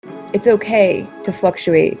it's okay to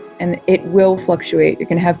fluctuate, and it will fluctuate. You're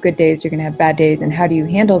going to have good days, you're going to have bad days, and how do you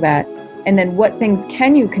handle that? And then what things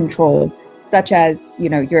can you control, such as,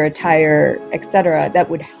 your attire, etc., that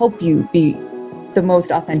would help you be the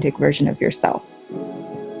most authentic version of yourself.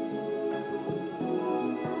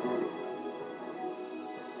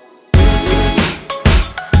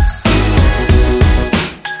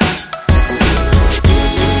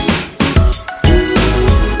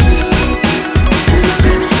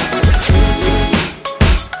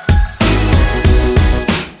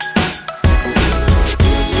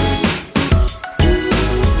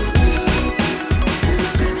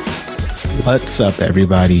 What's up,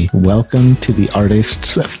 everybody? Welcome to the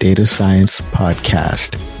Artists of Data Science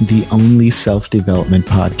podcast, the only self-development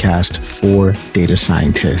podcast for data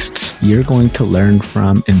scientists. You're going to learn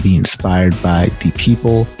from and be inspired by the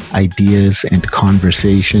people, ideas, and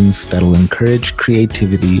conversations that'll encourage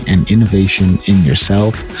creativity and innovation in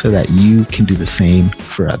yourself so that you can do the same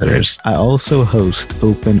for others. I also host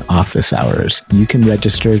open office hours. You can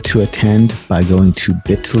register to attend by going to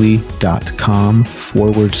bit.ly/ADSOH.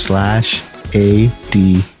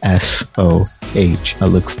 I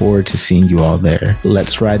look forward to seeing you all there.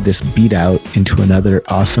 Let's ride this beat out into another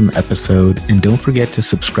awesome episode, and don't forget to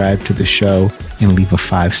subscribe to the show and leave a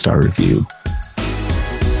 5-star review.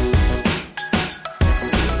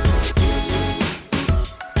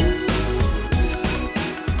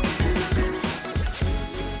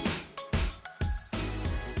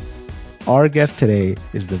 Our guest today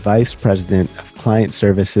is the Vice President of Client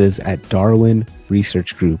Services at Darwin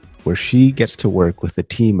Research Group, where she gets to work with a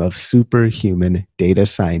team of superhuman data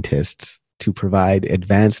scientists to provide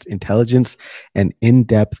advanced intelligence and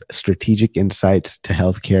in-depth strategic insights to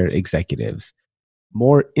healthcare executives.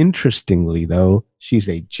 More interestingly, though, she's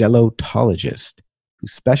a gelotologist who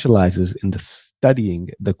specializes in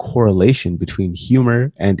studying the correlation between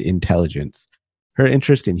humor and intelligence. Her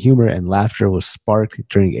interest in humor and laughter was sparked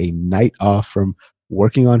during a night off from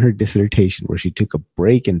working on her dissertation, where she took a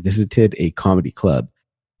break and visited a comedy club.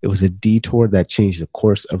 It was a detour that changed the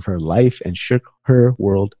course of her life and shook her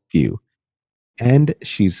worldview. And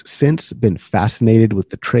she's since been fascinated with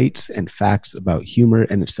the traits and facts about humor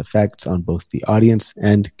and its effects on both the audience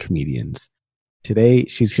and comedians. Today,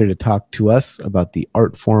 she's here to talk to us about the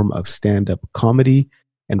art form of stand-up comedy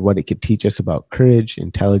and what it could teach us about courage,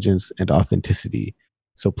 intelligence, and authenticity.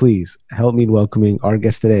 So please help me in welcoming our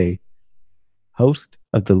guest today, host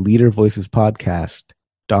of the Leader Voices podcast,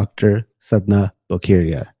 Dr. Sadhna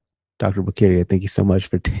Bokhiria. Dr. Bokhiria, thank you so much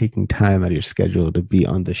for taking time out of your schedule to be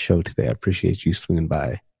on the show today. I appreciate you swinging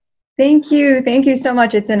by. Thank you. Thank you so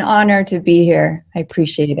much. It's an honor to be here. I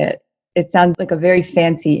appreciate it. It sounds like a very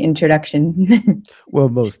fancy introduction. Well,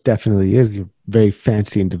 most definitely is. You're a very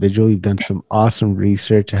fancy individual. You've done some awesome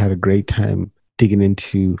research. I had a great time digging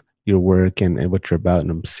into your work and what you're about.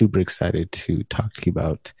 And I'm super excited to talk to you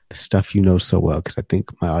about the stuff you know so well, because I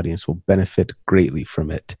think my audience will benefit greatly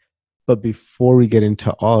from it. But before we get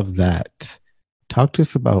into all of that, talk to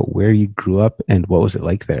us about where you grew up and what was it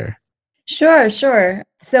like there? Sure.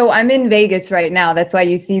 So I'm in Vegas right now. That's why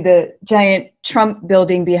you see the giant Trump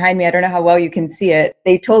building behind me. I don't know how well you can see it.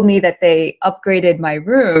 They told me that they upgraded my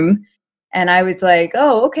room, and I was like,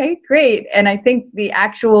 oh, okay, great. And I think the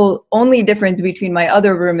actual only difference between my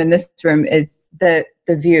other room and this room is the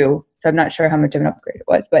view. So I'm not sure how much of an upgrade it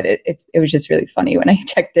was, but it was just really funny when I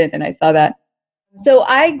checked in and I saw that. So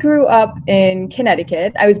I grew up in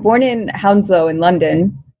Connecticut. I was born in Hounslow in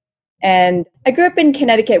London. And I grew up in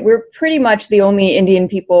Connecticut. We're pretty much the only Indian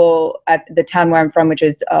people at the town where I'm from, which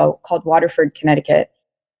is called Waterford, Connecticut.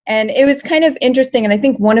 And it was kind of interesting. And I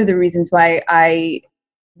think one of the reasons why I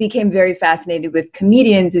became very fascinated with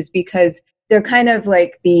comedians is because they're kind of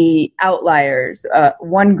like the outliers,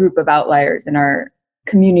 one group of outliers in our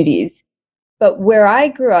communities. But where I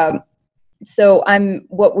grew up, so I'm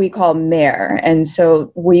what we call Mayor. And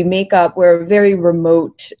so we're a very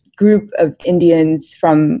remote group of Indians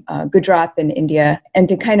from Gujarat in India. And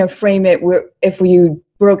to kind of frame it, if you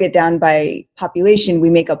broke it down by population, we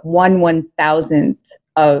make up 1/1000th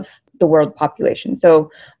of the world population. So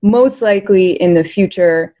most likely in the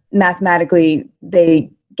future, mathematically, they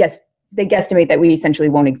guesstimate that we essentially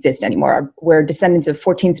won't exist anymore. We're descendants of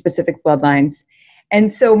 14 specific bloodlines. And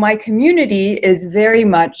so my community is very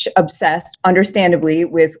much obsessed, understandably,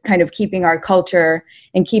 with kind of keeping our culture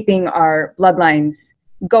and keeping our bloodlines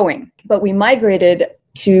going. But we migrated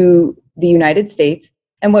to the United States.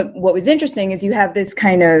 And what was interesting is you have this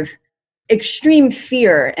kind of extreme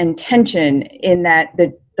fear and tension in that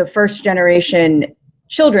the first generation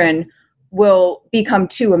children will become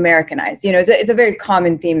too Americanized. You know, it's a very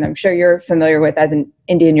common theme I'm sure you're familiar with as an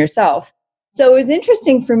Indian yourself. So it was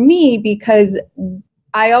interesting for me because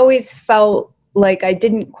I always felt like I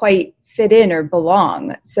didn't quite fit in or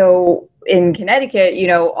belong. So in Connecticut,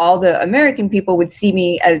 all the American people would see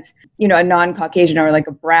me as, a non-Caucasian or like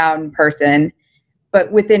a brown person.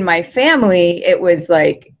 But within my family, it was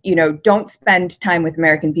like, don't spend time with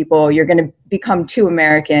American people. You're going to become too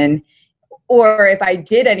American. Or if I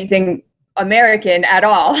did anything American at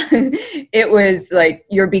all, it was like,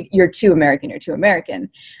 you're too American, you're too American.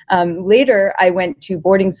 Later, I went to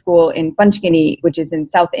boarding school in Panchgani, which is in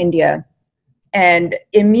South India. And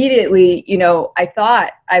immediately, I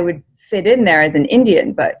thought I would fit in there as an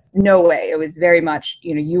Indian, but no way. It was very much,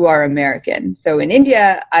 you are American. So in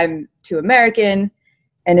India, I'm too American.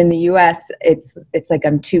 And in the US, it's like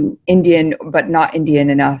I'm too Indian, but not Indian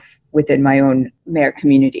enough within my own Mer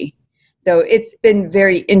community. So it's been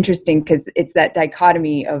very interesting because it's that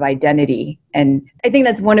dichotomy of identity. And I think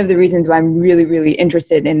that's one of the reasons why I'm really, really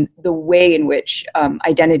interested in the way in which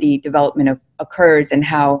identity development occurs and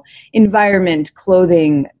how environment,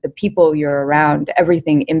 clothing, the people you're around,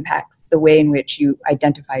 everything impacts the way in which you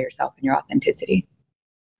identify yourself and your authenticity.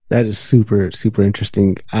 That is super, super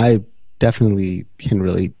interesting. I definitely can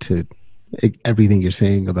relate to everything you're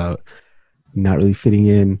saying about not really fitting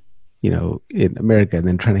in, in America, and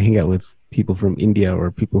then trying to hang out with people from India or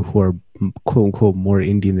people who are quote unquote more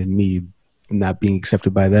Indian than me, not being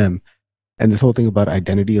accepted by them. And this whole thing about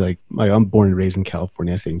identity, like I'm born and raised in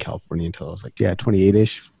California. I stayed in California until I was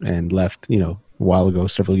 28-ish and left, a while ago,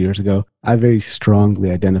 several years ago. I very strongly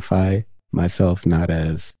identify myself not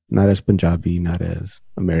as Punjabi, not as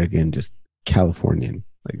American, just Californian.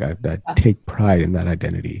 Like I take pride in that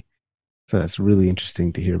identity. So that's really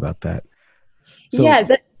interesting to hear about that. So, yeah,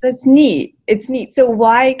 that's neat. It's neat. So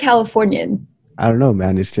why Californian? I don't know,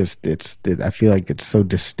 man. It's just, I feel like it's so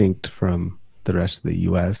distinct from the rest of the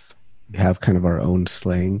U.S. We have kind of our own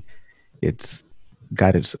slang. It's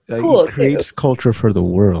got cool, it creates culture for the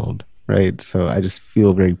world, right? So I just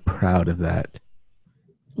feel very proud of that.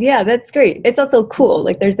 Yeah, that's great. It's also cool.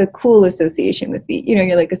 Like there's a cool association with beach.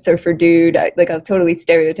 You're like a surfer dude. I'll totally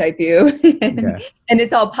stereotype you. Yeah. And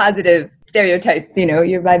it's all positive stereotypes.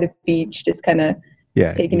 You're by the beach, just kind of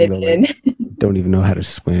taking it in. Don't even know how to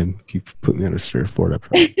swim. If you put me on a surfboard, I'd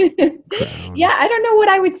probably drown. Yeah, I don't know what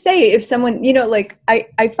I would say if someone,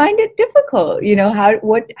 I find it difficult.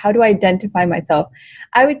 How do I identify myself?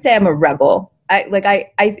 I would say I'm a rebel.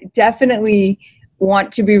 I definitely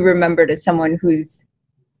want to be remembered as someone who's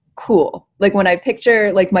cool. Like when I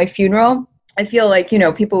picture like my funeral, I feel like,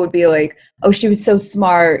 people would be like, oh, she was so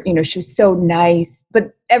smart, she was so nice.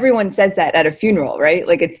 But everyone says that at a funeral, right?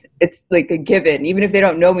 Like it's like a given. Even if they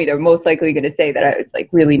don't know me, they're most likely going to say that I was like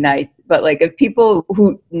really nice. But like if people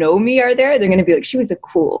who know me are there, they're going to be like, she was a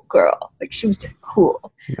cool girl. Like she was just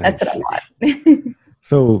cool. Nice. That's what I want.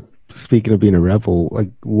 So speaking of being a rebel,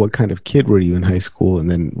 like what kind of kid were you in high school?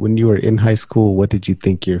 And then when you were in high school, what did you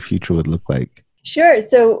think your future would look like? Sure.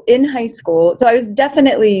 So in high school, I was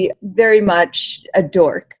definitely very much a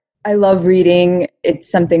dork. I love reading. It's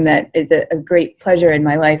something that is a great pleasure in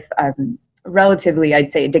my life. I'm relatively,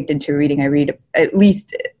 I'd say, addicted to reading. I read at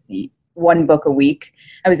least one book a week.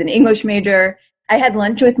 I was an English major. I had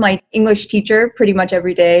lunch with my English teacher pretty much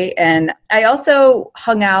every day. And I also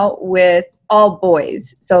hung out with all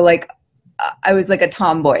boys. So I was like a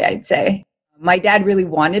tomboy, I'd say. My dad really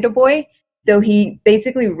wanted a boy. So he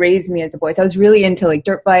basically raised me as a boy. So I was really into like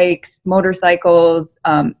dirt bikes, motorcycles,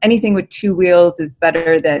 anything with two wheels is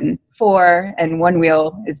better than four and one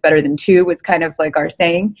wheel is better than two was kind of like our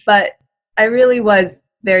saying. But I really was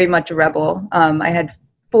very much a rebel. I had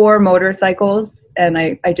 4 motorcycles and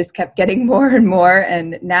I just kept getting more and more.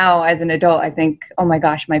 And now as an adult, I think, oh my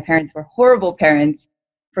gosh, my parents were horrible parents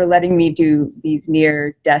for letting me do these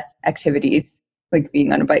near death activities, like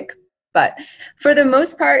being on a bike. But for the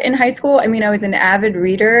most part in high school, I was an avid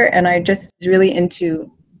reader and I just was really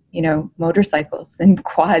into, motorcycles and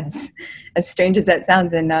quads, as strange as that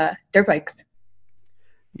sounds, and dirt bikes.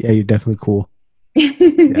 Yeah, you're definitely cool.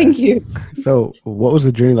 Thank you. So what was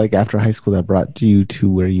the journey like after high school that brought you to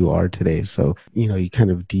where you are today? So, you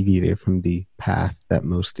kind of deviated from the path that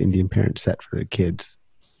most Indian parents set for their kids,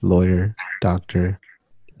 lawyer, doctor,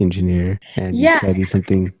 engineer, and you studied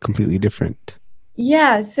something completely different.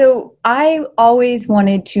 Yeah, so I always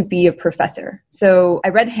wanted to be a professor. So I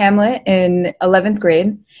read Hamlet in 11th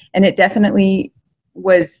grade, and it definitely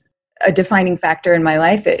was a defining factor in my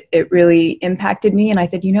life. It really impacted me. And I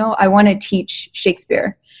said, I want to teach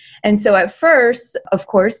Shakespeare. And so at first, of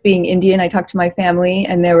course, being Indian, I talked to my family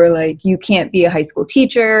and they were like, you can't be a high school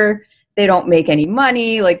teacher. They don't make any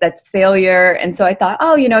money. Like that's failure. And so I thought,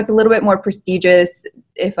 it's a little bit more prestigious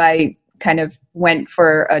if I kind of went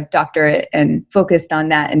for a doctorate and focused on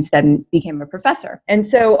that instead and became a professor. And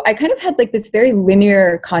so I kind of had like this very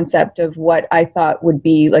linear concept of what I thought would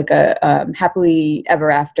be like a happily ever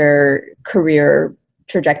after career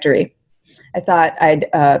trajectory. I thought I'd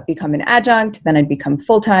become an adjunct, then I'd become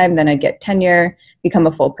full-time, then I'd get tenure, become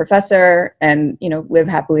a full professor, and, live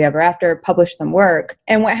happily ever after, publish some work.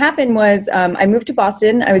 And what happened was I moved to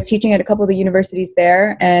Boston. I was teaching at a couple of the universities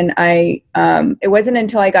there, and it wasn't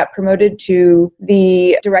until I got promoted to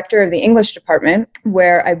the director of the English department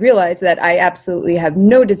where I realized that I absolutely have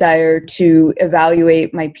no desire to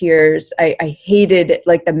evaluate my peers. I hated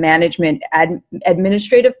like the management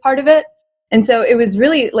administrative part of it. And so it was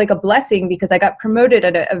really like a blessing because I got promoted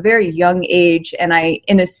at a very young age, and I,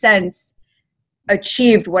 in a sense,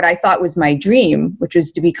 achieved what I thought was my dream, which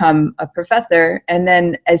was to become a professor. And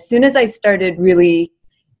then as soon as I started really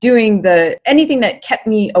doing anything that kept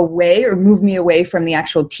me away or moved me away from the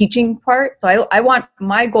actual teaching part. So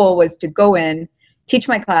my goal was to go in, teach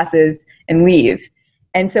my classes, and leave.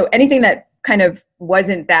 And so anything that kind of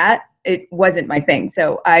wasn't that, it wasn't my thing.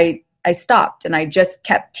 So I stopped and I just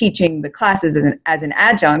kept teaching the classes as an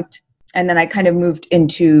adjunct. And then I kind of moved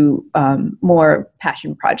into more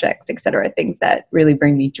passion projects, et cetera, things that really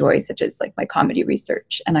bring me joy, such as like my comedy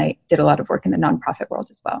research. And I did a lot of work in the nonprofit world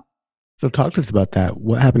as well. So talk to us about that.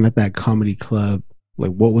 What happened at that comedy club?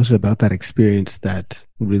 Like, what was it about that experience that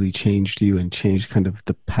really changed you and changed kind of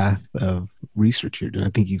the path of research you're doing? I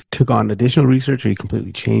think you took on additional research, or you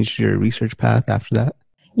completely changed your research path after that?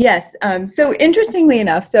 Yes. So interestingly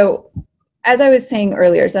enough, as I was saying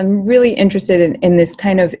earlier, so I'm really interested in this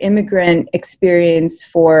kind of immigrant experience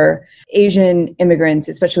for Asian immigrants,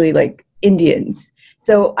 especially like Indians.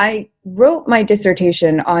 So I wrote my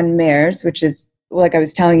dissertation on mares, which is, like I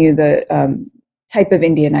was telling you, the type of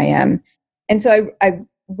Indian I am. And so I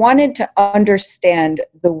wanted to understand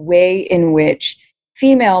the way in which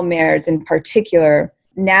female mares in particular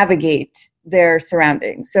navigate their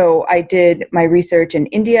surroundings. So I did my research in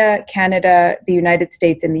India, Canada, the United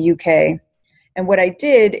States, and the UK. And what I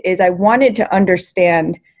did is I wanted to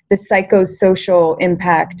understand the psychosocial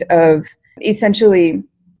impact of essentially,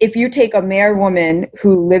 if you take a Mare woman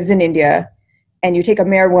who lives in India and you take a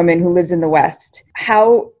Mare woman who lives in the West,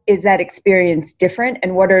 how is that experience different?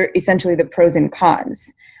 And what are essentially the pros and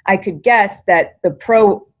cons? I could guess that the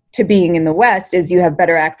pro to being in the West is you have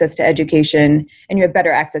better access to education and you have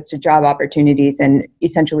better access to job opportunities and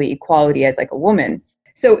essentially equality as like a woman.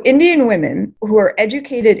 So Indian women who are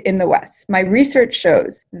educated in the West, my research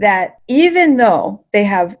shows that even though they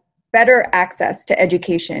have better access to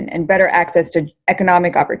education and better access to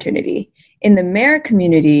economic opportunity, in the Mare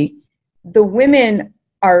community, the women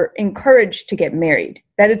are encouraged to get married.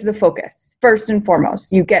 That is the focus. First and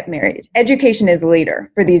foremost, you get married. Education is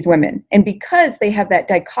later for these women. And because they have that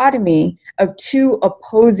dichotomy of two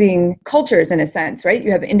opposing cultures in a sense, right?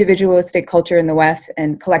 You have individualistic culture in the West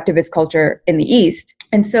and collectivist culture in the East.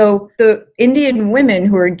 And so the Indian women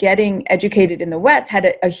who are getting educated in the West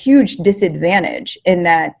had a huge disadvantage in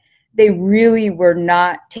that they really were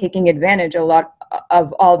not taking advantage a lot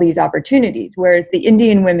of all these opportunities. Whereas the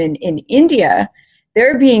Indian women in India,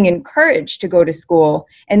 they're being encouraged to go to school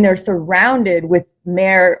and they're surrounded with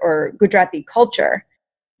Mare or Gujarati culture.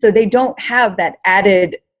 So they don't have that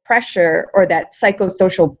added pressure or that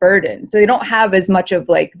psychosocial burden. So they don't have as much of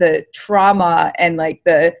like the trauma and like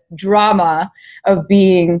the drama of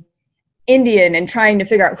being Indian and trying to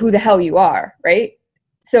figure out who the hell you are, right?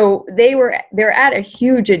 So they're at a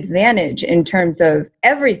huge advantage in terms of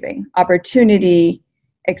everything, opportunity,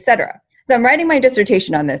 etc. So I'm writing my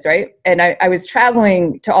dissertation on this, right? And I was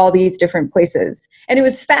traveling to all these different places. And it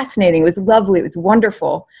was fascinating. It was lovely. It was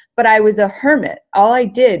wonderful. But I was a hermit. All I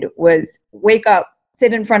did was wake up,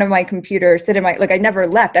 sit in front of my computer, I never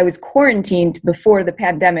left. I was quarantined before the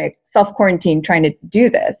pandemic, self-quarantined trying to do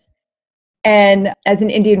this. And as an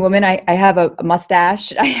Indian woman, I have a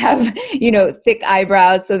mustache. I have, thick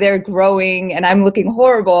eyebrows. So they're growing and I'm looking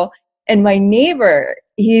horrible. And my neighbor,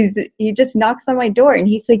 he just knocks on my door and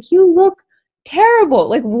he's like, "You look terrible.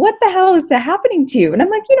 Like, what the hell is happening to you?" And I'm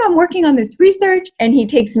like, I'm working on this research. And he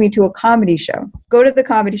takes me to a comedy show. Go to the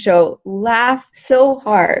comedy show, laugh so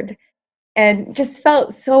hard, and just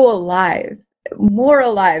felt so alive, more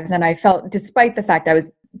alive than I felt, despite the fact I was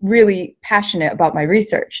really passionate about my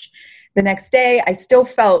research. The next day, I still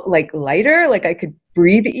felt like lighter, like I could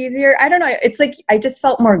breathe easier. I don't know. It's like I just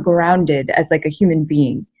felt more grounded as like a human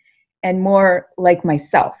being and more like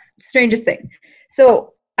myself. Strangest thing.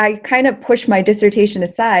 So I kind of pushed my dissertation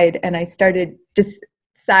aside and I started just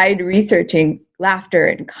side researching laughter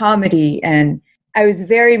and comedy and I was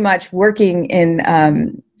very much working in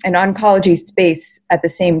an oncology space at the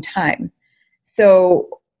same time.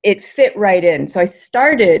 So it fit right in. So I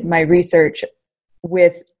started my research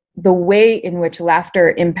with the way in which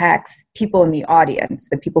laughter impacts people in the audience,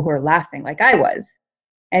 the people who are laughing like I was.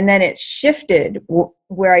 And then it shifted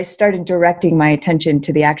where I started directing my attention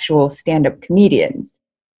to the actual stand-up comedians,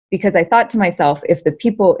 because I thought to myself, if the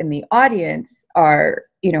people in the audience are,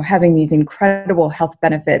 having these incredible health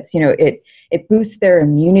benefits, it boosts their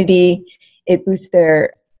immunity, it boosts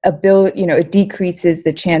their ability, it decreases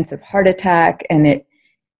the chance of heart attack, and it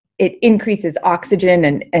increases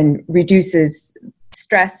oxygen and reduces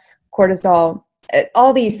stress, cortisol,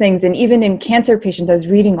 all these things. And even in cancer patients, I was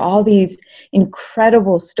reading all these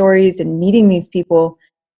incredible stories and meeting these people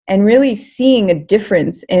and really seeing a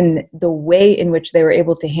difference in the way in which they were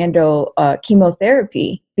able to handle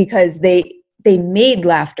chemotherapy, because they made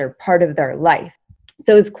laughter part of their life.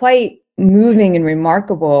 So it was quite moving and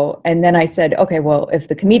remarkable. And then I said, okay, well, if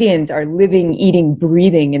the comedians are living, eating,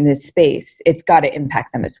 breathing in this space, it's got to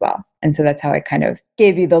impact them as well. And so that's how I kind of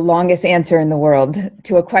gave you the longest answer in the world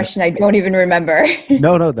to a question I don't even remember.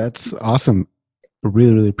 No, that's awesome. I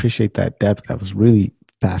really, really appreciate that depth. That was really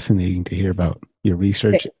fascinating to hear about your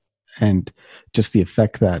research and just the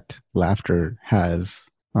effect that laughter has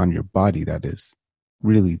on your body. That is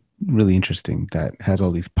really, really interesting. That has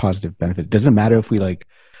all these positive benefits. Doesn't matter if we like,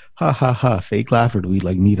 ha ha ha, fake laugh, or do we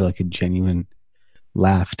like need like a genuine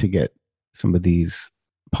laugh to get some of these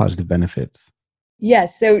positive benefits?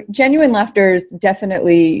 Yes. So genuine laughter is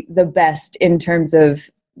definitely the best in terms of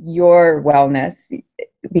your wellness,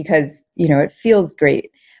 because, it feels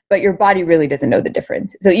great, but your body really doesn't know the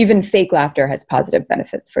difference. So even fake laughter has positive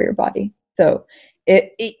benefits for your body. So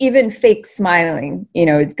even fake smiling,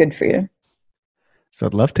 is good for you. So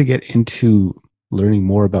I'd love to get into learning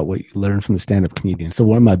more about what you learned from the stand-up comedian. So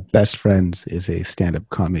one of my best friends is a stand-up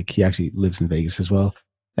comic. He actually lives in Vegas as well.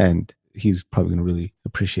 And he's probably going to really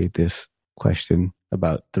appreciate this question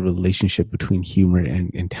about the relationship between humor and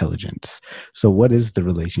intelligence. So what is the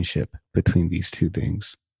relationship between these two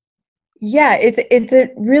things? Yeah, it's a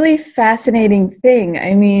really fascinating thing.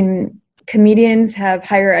 I mean, comedians have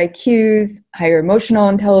higher IQs, higher emotional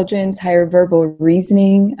intelligence, higher verbal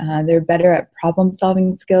reasoning. They're better at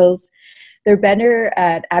problem-solving skills. They're better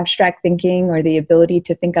at abstract thinking, or the ability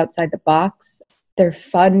to think outside the box. They're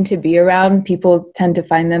fun to be around. People tend to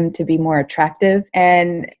find them to be more attractive.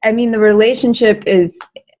 And I mean, the relationship is,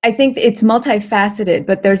 I think it's multifaceted,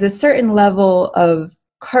 but there's a certain level of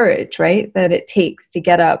courage, right, that it takes to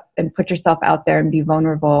get up and put yourself out there and be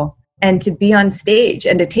vulnerable and to be on stage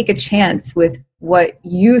and to take a chance with what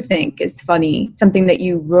you think is funny, something that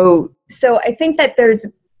you wrote. So I think that there's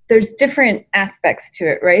different aspects to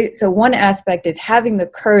it, right? So one aspect is having the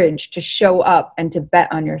courage to show up and to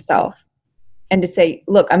bet on yourself and to say,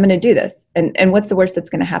 look, I'm going to do this. And what's the worst that's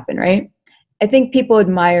going to happen, right? I think people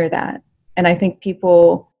admire that. And I think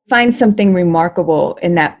people find something remarkable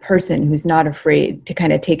in that person who's not afraid to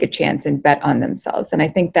kind of take a chance and bet on themselves. And I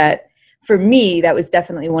think that for me, that was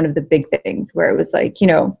definitely one of the big things where it was like,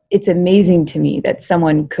 it's amazing to me that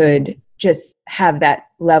someone could just have that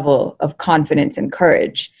level of confidence and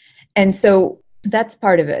courage. And so that's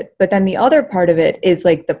part of it. But then the other part of it is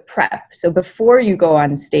like the prep. So before you go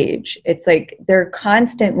on stage, it's like they're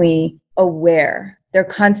constantly aware. They're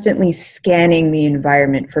constantly scanning the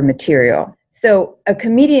environment for material. So a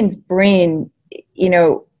comedian's brain,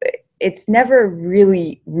 it's never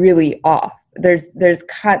really, really off. There's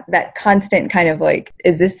that constant kind of like,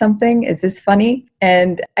 is this something? Is this funny?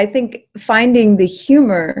 And I think finding the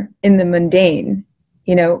humor in the mundane,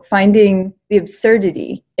 finding the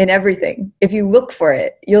absurdity in everything. If you look for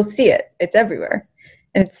it, you'll see it. It's everywhere.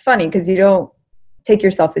 And it's funny because you don't take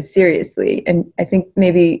yourself as seriously. And I think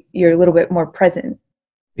maybe you're a little bit more present.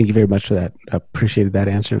 Thank you very much for that. I appreciated that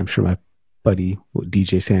answer. And I'm sure my buddy,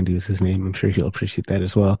 DJ Sandu is his name, I'm sure he'll appreciate that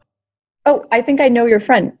as well. Oh, I think I know your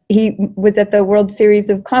friend. He was at the World Series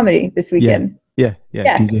of Comedy this weekend. Yeah.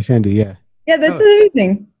 DJ Sandu, yeah. Yeah, that's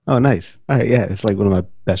amazing. Oh, nice. All right, yeah, it's like one of my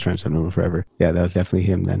best friends. I've known him forever. Yeah, that was definitely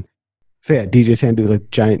him then. So yeah, DJ Sandu, like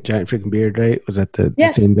giant freaking beard, right? Was that the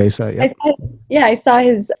same guy? Yep. I saw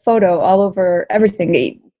his photo all over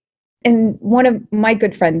everything. And one of my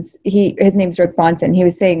good friends, his name's Rick Bonson. He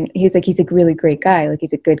was saying, he's a really great guy. Like,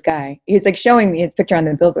 he's a good guy. He was like showing me his picture on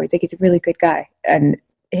the billboard. He's like, he's a really good guy. And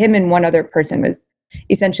him and one other person was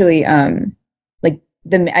essentially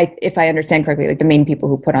if I understand correctly, like the main people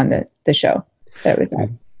who put on the show. That was that.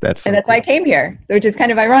 That's why I came here, which is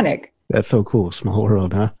kind of ironic. That's so cool. Small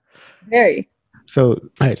world, huh? Very. So,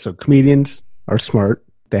 all right. So comedians are smart.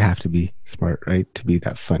 They have to be smart, right? To be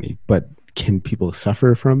that funny. But can people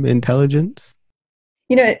suffer from intelligence?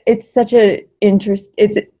 It's such a interest.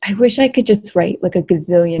 I wish I could just write like a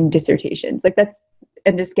gazillion dissertations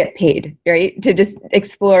and just get paid, right? To just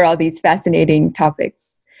explore all these fascinating topics.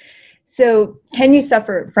 So can you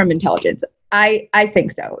suffer from intelligence? I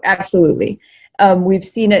think so. Absolutely. We've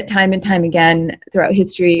seen it time and time again throughout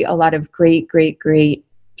history. A lot of great, great, great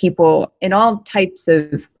people in all types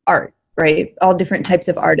of art, right? All different types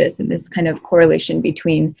of artists, and this kind of correlation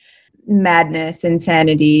between madness,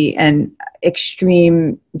 insanity, and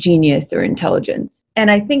extreme genius or intelligence. And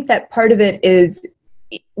I think that part of it is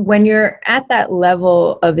when you're at that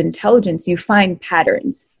level of intelligence, you find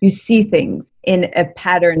patterns. You see things in a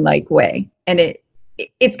pattern-like way. And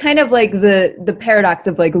it's kind of like the paradox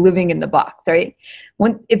of like living in the box, right?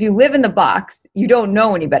 If you live in the box, you don't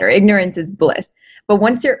know any better. Ignorance is bliss. But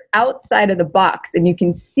once you're outside of the box and you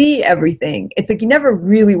can see everything, it's like you never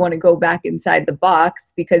really want to go back inside the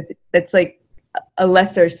box because that's like a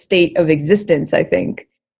lesser state of existence, I think.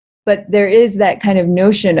 But there is that kind of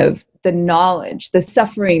notion of the knowledge, the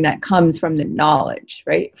suffering that comes from the knowledge,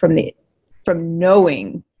 right? From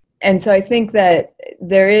knowing. And so I think that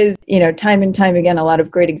there is, time and time again, a lot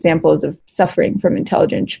of great examples of suffering from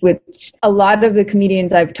intelligence, which a lot of the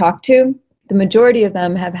comedians I've talked to, the majority of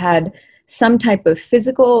them have had some type of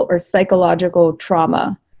physical or psychological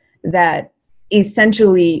trauma that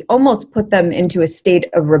essentially almost put them into a state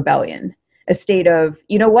of rebellion, a state of,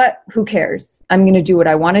 you know what, who cares? I'm going to do what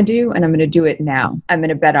I want to do, and I'm going to do it now. I'm going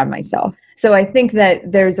to bet on myself. So I think that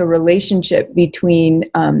there's a relationship between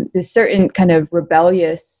this certain kind of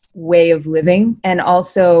rebellious way of living and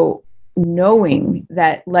also knowing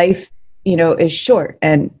that life is short,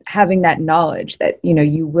 and having that knowledge that,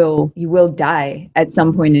 you will die at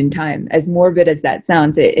some point in time. As morbid as that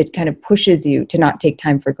sounds, it kind of pushes you to not take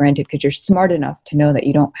time for granted because you're smart enough to know that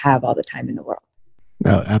you don't have all the time in the world.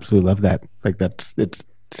 No, absolutely love that. Like it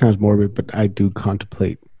sounds morbid, but I do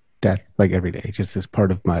contemplate death like every day, just as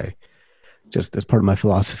part of my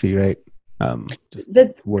philosophy, right?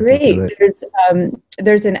 That's great.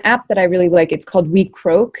 There's an app that I really like. It's called We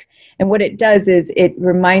Croak. And what it does is it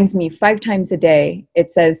reminds me 5 times a day.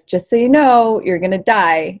 It says, just so you know, you're going to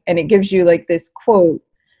die. And it gives you like this quote.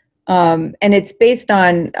 And it's based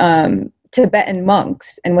on Tibetan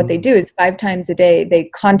monks. And what they do is 5 times a day, they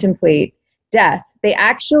contemplate death. They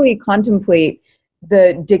actually contemplate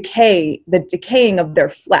the decaying of their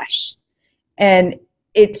flesh. And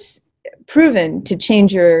it's proven to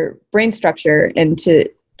change your brain structure and to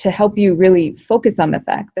help you really focus on the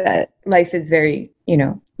fact that life is very,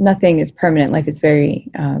 nothing is permanent. Life is very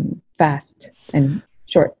fast and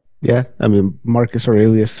short. Yeah. I mean, Marcus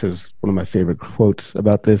Aurelius has one of my favorite quotes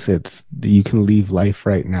about this. It's, you can leave life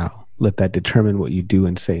right now. Let that determine what you do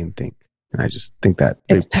and say and think. And I just think that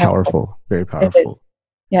it's powerful, very powerful.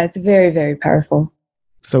 Yeah, it's very, very powerful.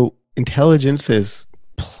 So intelligence is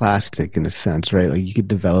plastic in a sense, right? Like you could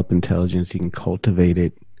develop intelligence, you can cultivate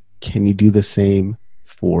it. Can you do the same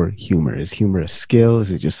for humor? Is humor a skill?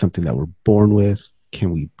 Is it just something that we're born with?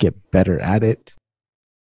 Can we get better at it?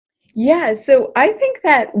 Yeah, so I think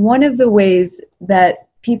that one of the ways that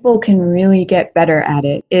people can really get better at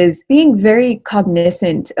it is being very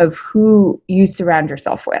cognizant of who you surround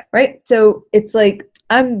yourself with, right? So it's like,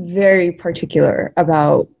 I'm very particular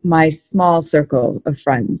about my small circle of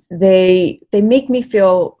friends. They make me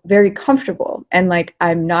feel very comfortable, and like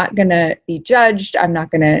I'm not going to be judged. I'm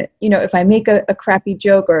not going to, if I make a crappy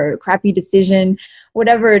joke or a crappy decision,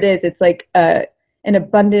 whatever it is, it's like an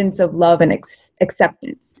abundance of love and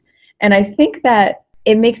acceptance. And I think that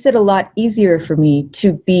it makes it a lot easier for me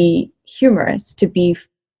to be humorous, to be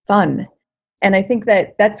fun. And I think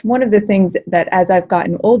that that's one of the things that as I've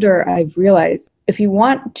gotten older, I've realized if you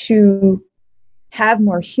want to have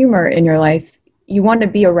more humor in your life, you want to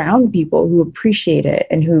be around people who appreciate it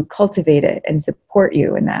and who cultivate it and support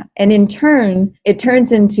you in that. And in turn, it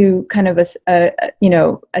turns into kind of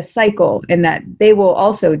a cycle in that they will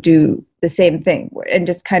also do the same thing and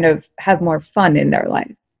just kind of have more fun in their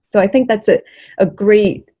life. So I think that's a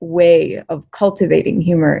great way of cultivating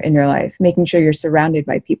humor in your life, making sure you're surrounded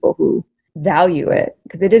by people who value it,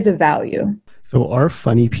 because it is a value. So are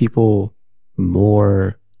funny people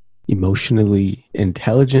more emotionally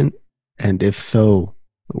intelligent? And if so,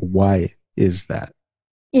 why is that?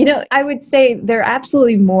 I would say they're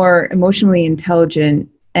absolutely more emotionally intelligent.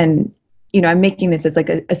 And, I'm making this as like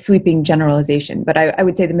a sweeping generalization, but I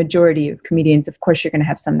would say the majority of comedians, of course, you're going to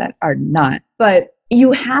have some that are not. But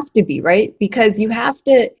you have to be, right? Because you have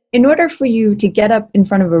to, in order for you to get up in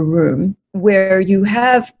front of a room where you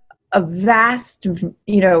have a vast,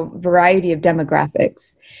 variety of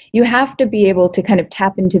demographics, you have to be able to kind of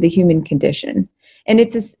tap into the human condition. And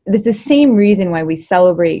it's the same reason why we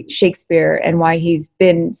celebrate Shakespeare and why he's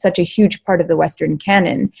been such a huge part of the Western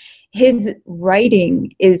canon. His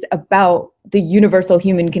writing is about the universal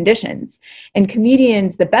human conditions. And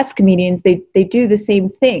comedians, the best comedians, they do the same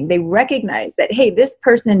thing. They recognize that, hey, this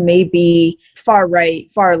person may be far right,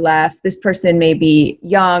 far left, this person may be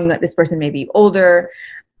young, this person may be older.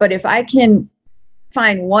 But if I can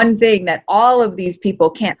find one thing that all of these people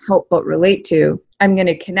can't help but relate to, I'm going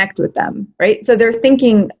to connect with them, right? So they're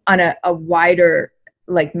thinking on a wider,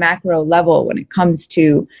 like macro level when it comes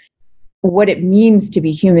to what it means to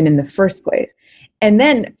be human in the first place. And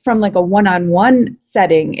then from like a one-on-one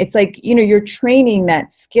setting, it's like, you're training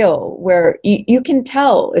that skill where you can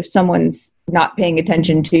tell if someone's not paying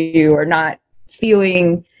attention to you or not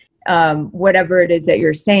feeling whatever it is that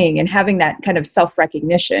you're saying, and having that kind of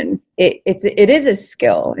self-recognition. It is a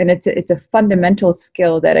skill, and it's a fundamental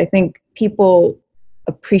skill that I think people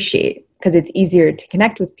appreciate because it's easier to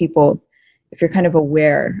connect with people if you're kind of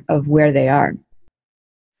aware of where they are.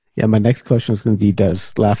 Yeah, my next question is going to be,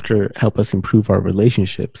 does laughter help us improve our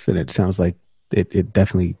relationships? And it sounds like it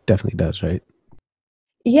definitely does, right?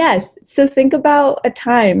 Yes. So think about a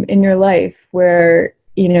time in your life where,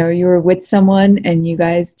 you were with someone and you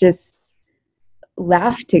guys just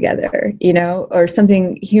laughed together, or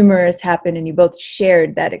something humorous happened and you both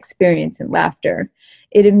shared that experience in laughter.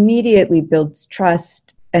 It immediately builds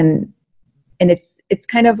trust, and it's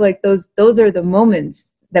kind of like those are the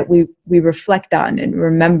moments that we reflect on and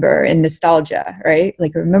remember in nostalgia, right?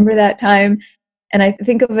 Like, remember that time. And I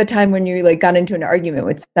think of a time when you like got into an argument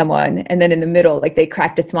with someone, and then in the middle, like they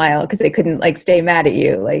cracked a smile because they couldn't like stay mad at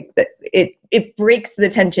you. Like it breaks the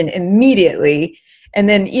tension immediately. And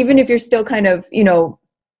then even if you're still kind of,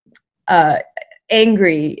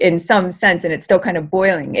 angry in some sense, and it's still kind of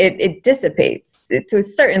boiling, it dissipates it to a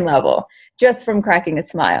certain level just from cracking a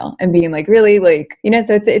smile and being like, really, like,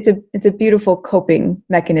 so it's a beautiful coping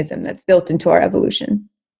mechanism that's built into our evolution.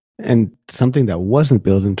 And something that wasn't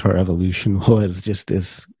built into our evolution was just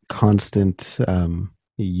this constant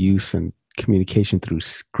use and communication through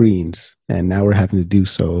screens. And now we're having to do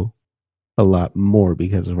so a lot more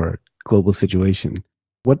because of our global situation.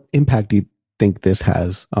 What impact do you think this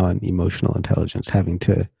has on emotional intelligence, having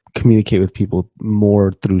to communicate with people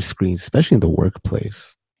more through screens, especially in the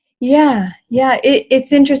workplace? Yeah.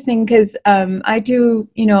 It's interesting because I do,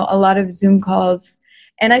 a lot of Zoom calls.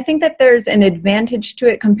 And I think that there's an advantage to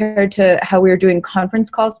it compared to how we were doing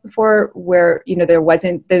conference calls before, where, there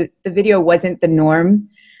wasn't, the video wasn't the norm.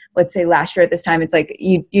 Let's say last year at this time, it's like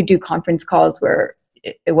you do conference calls where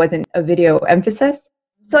it wasn't a video emphasis.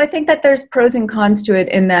 So I think that there's pros and cons to it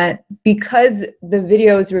in that because the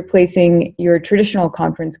video is replacing your traditional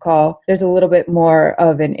conference call, there's a little bit more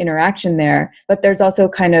of an interaction there. But there's also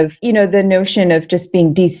kind of, the notion of just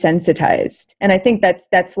being desensitized. And I think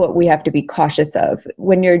that's what we have to be cautious of.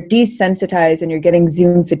 When you're desensitized and you're getting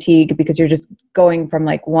Zoom fatigue because you're just going from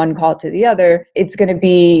like one call to the other, it's going to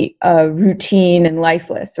be routine and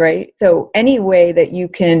lifeless, right? So any way that you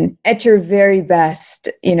can, at your very best,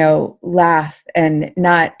 laugh and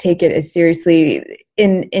not take it as seriously.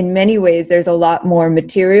 In many ways, there's a lot more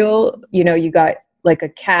material. You got like a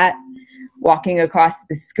cat walking across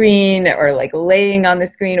the screen, or like laying on the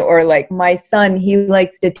screen, or like my son, he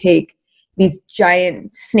likes to take these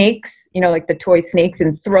giant snakes, like the toy snakes,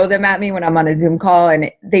 and throw them at me when I'm on a Zoom call,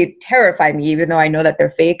 and they terrify me, even though I know that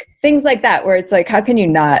they're fake. Things like that, where it's like, how can you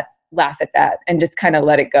not laugh at that and just kind of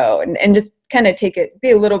let it go and just kind of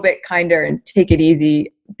be a little bit kinder and take it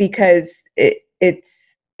easy, because it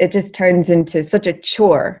just turns into such a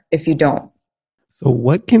chore if you don't. So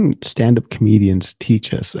what can stand-up comedians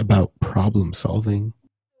teach us about problem solving?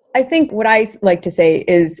 I think what I like to say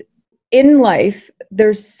is, in life,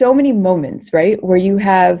 there's so many moments, right, where you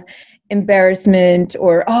have embarrassment,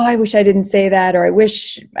 or, oh, I wish I didn't say that, or I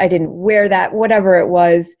wish I didn't wear that, whatever it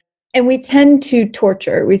was. And we tend to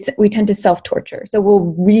torture, we tend to self-torture. So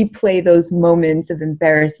we'll replay those moments of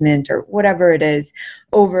embarrassment or whatever it is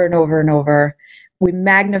over and over and over. We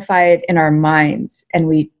magnify it in our minds, and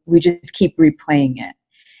we just keep replaying it.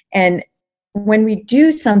 And when we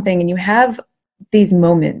do something and you have these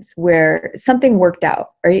moments where something worked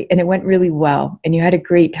out, right? And it went really well and you had a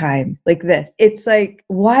great time like this. It's like,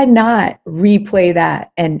 why not replay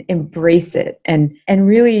that and embrace it and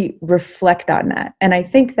really reflect on that? And I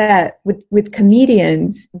think that with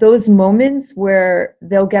comedians, those moments where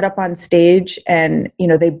they'll get up on stage and,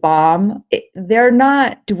 they bomb, they're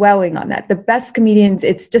not dwelling on that. The best comedians,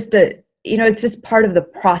 it's just it's just part of the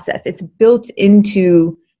process. It's built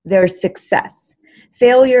into their success.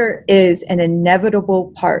 Failure is an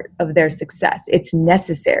inevitable part of their success. It's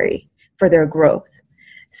necessary for their growth.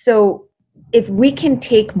 So if we can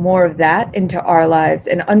take more of that into our lives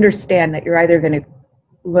and understand that you're either going to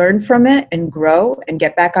learn from it and grow and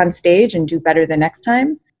get back on stage and do better the next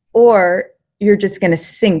time, or you're just going to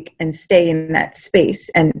sink and stay in that space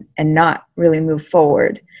and not really move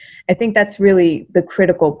forward. I think that's really the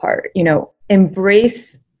critical part.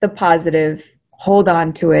 Embrace the positive, hold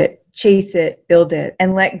on to it, chase it, build it,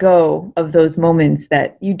 and let go of those moments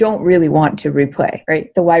that you don't really want to replay,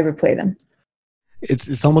 right? So why replay them?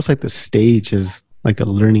 It's almost like the stage is like a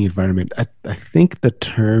learning environment. I think the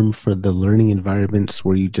term for the learning environments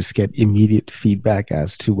where you just get immediate feedback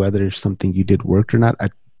as to whether something you did worked or not, I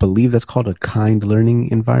believe that's called a kind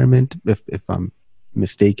learning environment. If I'm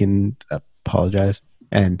mistaken, apologize.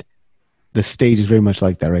 And the stage is very much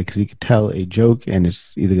like that, right? Because you could tell a joke and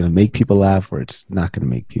it's either going to make people laugh or it's not going to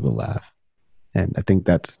make people laugh. And I think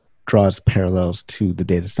that draws parallels to the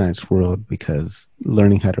data science world, because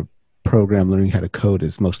learning how to program, learning how to code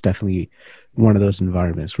is most definitely one of those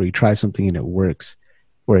environments where you try something and it works,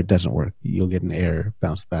 or it doesn't work. You'll get an error,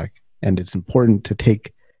 bounce back. And it's important to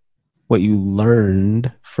take what you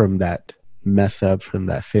learned from that mess up, from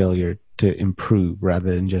that failure, to improve,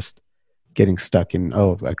 rather than just getting stuck in,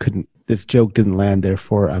 this joke didn't land,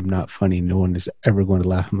 therefore I'm not funny. No one is ever going to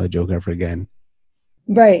laugh at my joke ever again.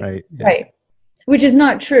 Right. Yeah. Right. Which is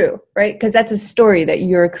not true, right? Because that's a story that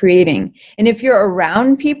you're creating. And if you're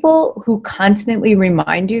around people who constantly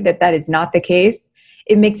remind you that that is not the case,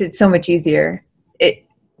 it makes it so much easier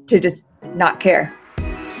to just not care.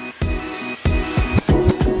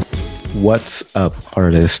 What's up,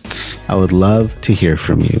 artists? I would love to hear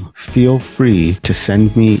from you. Feel free to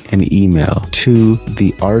send me an email to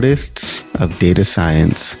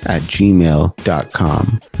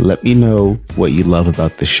theartistsofdatascience@gmail.com. Let me know what you love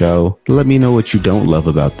about the show. Let me know what you don't love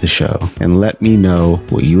about the show. And let me know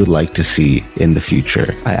what you would like to see in the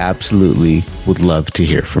future. I absolutely would love to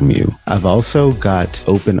hear from you. I've also got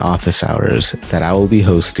open office hours that I will be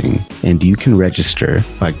hosting, and you can register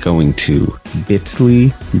by going to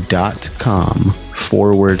bit.ly/ADSOH.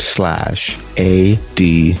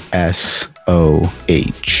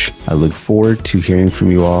 I look forward to hearing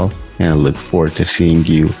from you all, and I look forward to seeing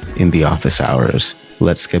you in the office hours.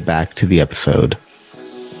 Let's get back to the episode.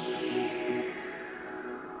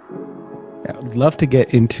 I'd love to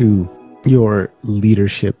get into your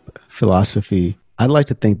leadership philosophy. I'd like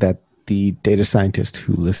to think that the data scientists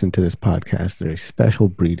who listen to this podcast, they're a special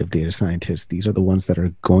breed of data scientists. These are the ones that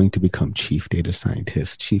are going to become chief data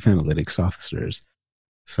scientists, chief analytics officers.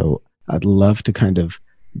 So I'd love to kind of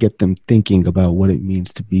get them thinking about what it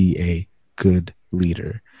means to be a good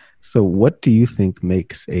leader. So what do you think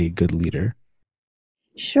makes a good leader?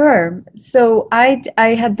 Sure. So I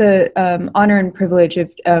had the honor and privilege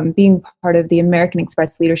of being part of the American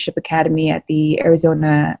Express Leadership Academy at the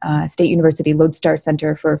Arizona State University Lodestar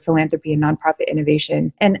Center for Philanthropy and Nonprofit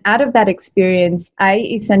Innovation. And out of that experience, I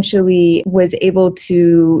essentially was able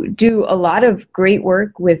to do a lot of great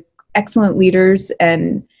work with excellent leaders.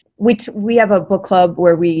 And we have a book club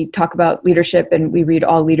where we talk about leadership and we read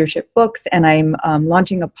all leadership books. And I'm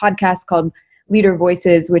launching a podcast called Leader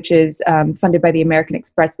Voices, which is funded by the American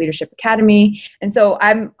Express Leadership Academy. And so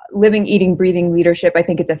I'm living, eating, breathing leadership. I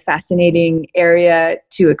think it's a fascinating area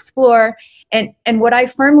to explore. And what I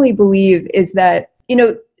firmly believe is that,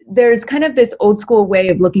 there's kind of this old school way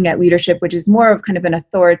of looking at leadership, which is more of kind of an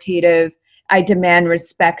authoritative, I demand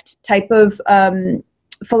respect type of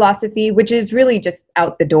philosophy, which is really just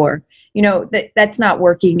out the door. That's not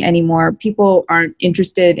working anymore. People aren't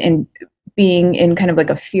interested in being in kind of like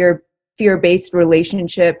a fear-based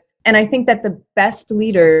relationship. And I think that the best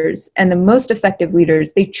leaders and the most effective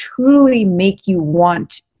leaders, they truly make you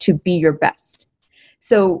want to be your best.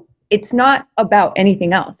 So it's not about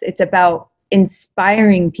anything else. It's about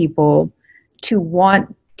inspiring people to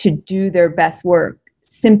want to do their best work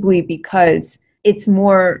simply because it's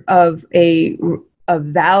more of a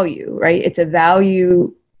value, right? It's a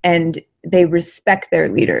value, and they respect their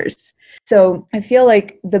leaders. So I feel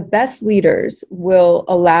like the best leaders will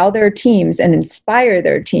allow their teams and inspire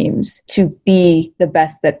their teams to be the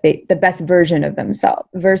best version of themselves,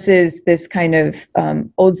 versus this kind of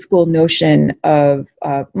old school notion of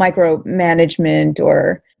micromanagement,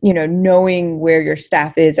 or knowing where your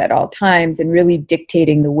staff is at all times and really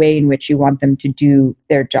dictating the way in which you want them to do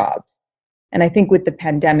their jobs. And I think with the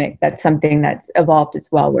pandemic, that's something that's evolved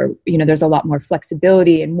as well, where, there's a lot more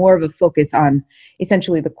flexibility and more of a focus on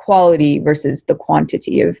essentially the quality versus the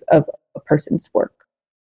quantity of a person's work.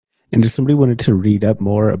 And if somebody wanted to read up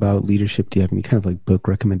more about leadership, do you have any kind of like book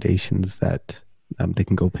recommendations that they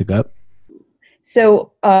can go pick up?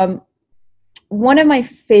 So one of my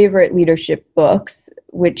favorite leadership books,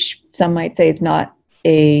 which some might say is not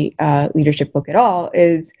a leadership book at all,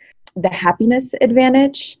 is The Happiness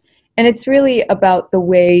Advantage. And it's really about the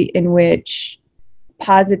way in which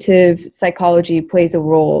positive psychology plays a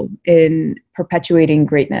role in perpetuating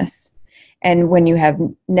greatness. And when you have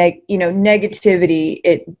negativity,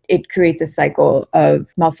 it creates a cycle of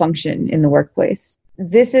malfunction in the workplace.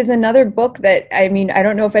 This is another book that, I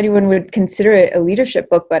don't know if anyone would consider it a leadership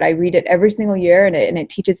book, but I read it every single year, and it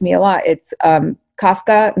teaches me a lot. It's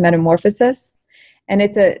Kafka, Metamorphosis. And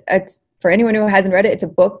it's for anyone who hasn't read it, it's a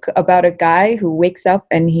book about a guy who wakes up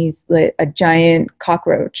and he's a giant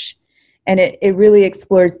cockroach. And it really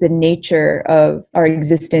explores the nature of our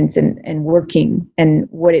existence and working and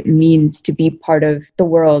what it means to be part of the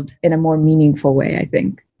world in a more meaningful way, I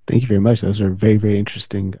think. Thank you very much. Those are very, very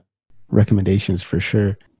interesting recommendations for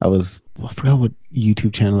sure. I forgot what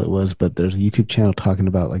YouTube channel it was, but there's a YouTube channel talking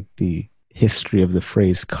about like the history of the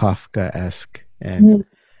phrase Kafka-esque. And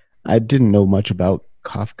I didn't know much about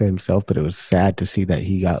Kafka himself, but it was sad to see that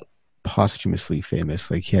he got posthumously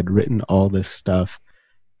famous. Like he had written all this stuff,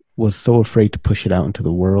 was so afraid to push it out into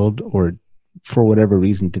the world, or for whatever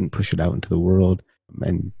reason didn't push it out into the world.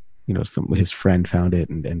 And, his friend found it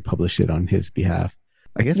and published it on his behalf.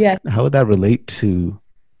 I guess, How would that relate to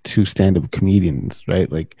stand-up comedians,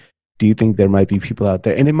 right? Like, do you think there might be people out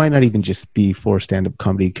there, and it might not even just be for stand-up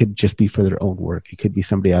comedy, it could just be for their own work. It could be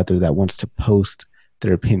somebody out there that wants to post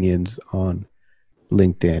their opinions on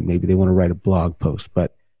LinkedIn. Maybe they want to write a blog post,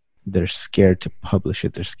 but they're scared to publish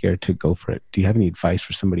it. They're scared to go for it. Do you have any advice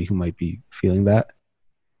for somebody who might be feeling that?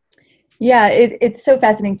 Yeah, it's so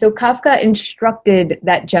fascinating. So Kafka instructed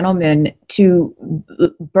that gentleman to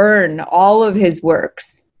burn all of his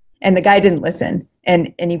works, and the guy didn't listen,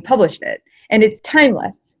 and he published it. And it's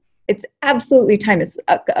timeless. It's absolutely timeless.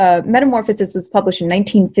 Metamorphosis was published in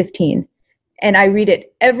 1915, and I read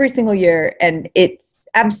it every single year, and it's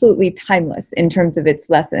absolutely timeless in terms of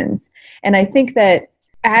its lessons. And I think that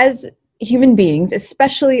as human beings,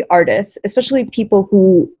 especially artists, especially people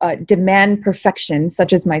who demand perfection,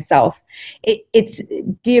 such as myself, it's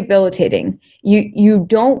debilitating. You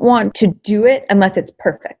don't want to do it unless it's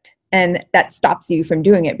perfect. And that stops you from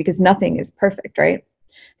doing it because nothing is perfect, right?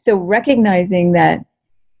 So recognizing that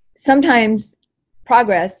sometimes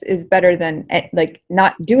progress is better than like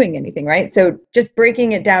not doing anything, right? So just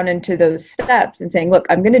breaking it down into those steps and saying, look,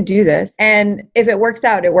 I'm going to do this. And if it works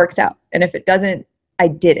out, it works out. And if it doesn't, I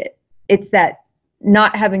did it. It's that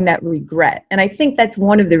not having that regret. And I think that's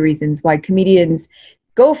one of the reasons why comedians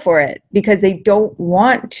go for it, because they don't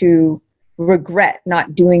want to regret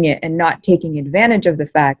not doing it and not taking advantage of the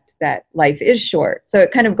fact that life is short. So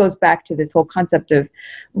it kind of goes back to this whole concept of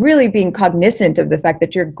really being cognizant of the fact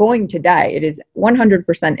that you're going to die. It is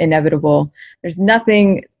 100% inevitable. There's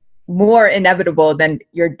nothing more inevitable than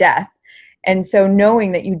your death. And so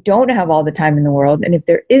knowing that you don't have all the time in the world, and if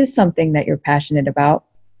there is something that you're passionate about,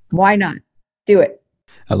 why not do it?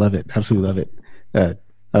 I love it. Absolutely love it.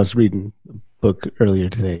 I was reading a book earlier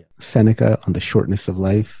today, Seneca on the Shortness of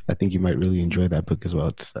Life. I think you might really enjoy that book as well.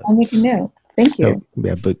 It's I'll make a note. Thank you.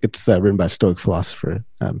 Yeah, but it's written by a Stoic philosopher,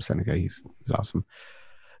 Seneca. He's awesome.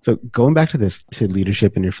 So going back to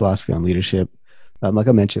leadership and your philosophy on leadership, like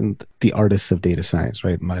I mentioned, the artists of data science,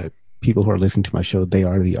 right? My people who are listening to my show, they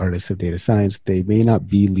are the artists of data science. They may not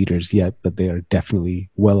be leaders yet, but they are definitely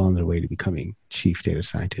well on their way to becoming chief data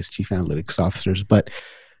scientists, chief analytics officers. But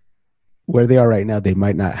where they are right now, they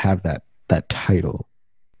might not have that title.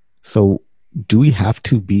 So do we have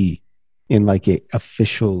to be in like a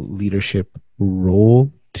official leadership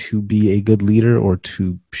role to be a good leader or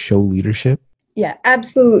to show leadership? Yeah,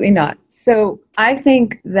 absolutely not. So I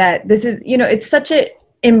think that this is, it's such an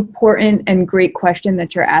important and great question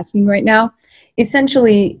that you're asking right now.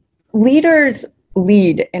 Essentially, leaders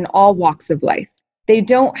lead in all walks of life. They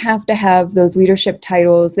don't have to have those leadership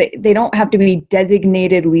titles. They don't have to be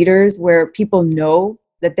designated leaders where people know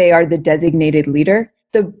that they are the designated leader.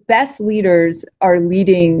 The best leaders are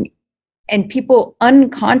leading, and people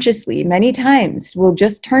unconsciously many times will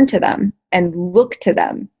just turn to them and look to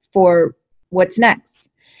them for what's next.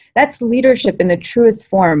 That's leadership in the truest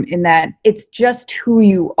form, in that it's just who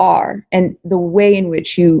you are and the way in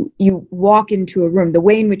which you walk into a room, the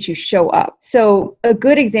way in which you show up. So a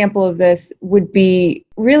good example of this would be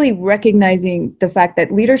really recognizing the fact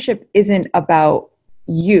that leadership isn't about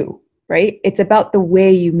you, right? It's about the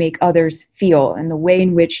way you make others feel and the way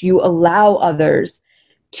in which you allow others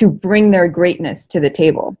to bring their greatness to the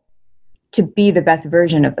table, to be the best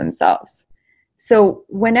version of themselves. So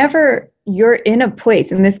whenever you're in a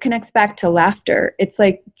place, and this connects back to laughter, it's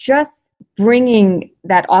like just bringing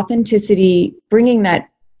that authenticity, bringing that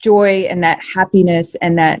joy and that happiness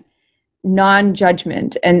and that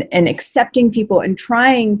non-judgment and accepting people and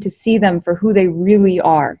trying to see them for who they really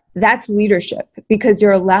are. That's leadership, because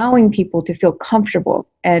you're allowing people to feel comfortable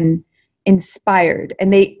and inspired,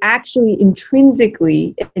 and they actually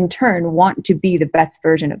intrinsically in turn want to be the best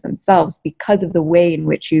version of themselves because of the way in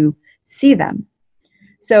which you see them.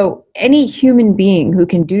 So any human being who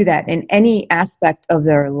can do that in any aspect of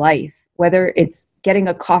their life, whether it's getting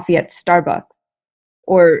a coffee at Starbucks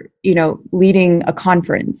or, leading a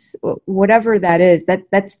conference, whatever that is,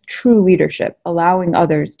 that's true leadership, allowing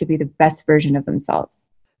others to be the best version of themselves.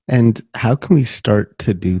 And how can we start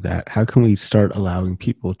to do that? How can we start allowing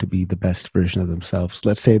people to be the best version of themselves?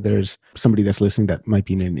 Let's say there's somebody that's listening that might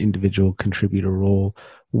be in an individual contributor role.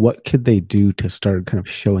 What could they do to start kind of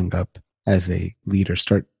showing up as a leader,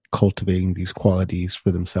 start cultivating these qualities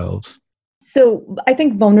for themselves? So I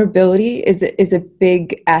think vulnerability is a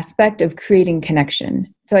big aspect of creating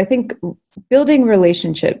connection. So I think building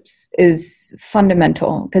relationships is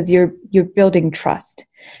fundamental because you're building trust.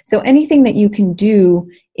 So anything that you can do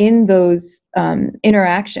in those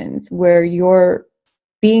interactions where you're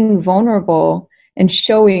being vulnerable and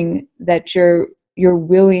showing that you're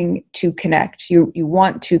willing to connect, you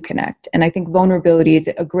want to connect. And I think vulnerability is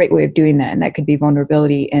a great way of doing that. And that could be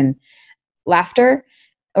vulnerability in laughter,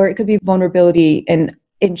 or it could be vulnerability in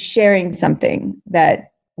sharing something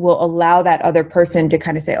that will allow that other person to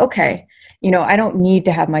kind of say, okay, I don't need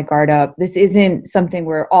to have my guard up. This isn't something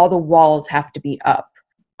where all the walls have to be up.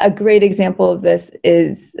 A great example of this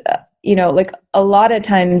is, like a lot of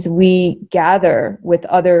times we gather with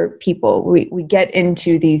other people. We get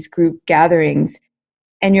into these group gatherings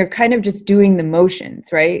and you're kind of just doing the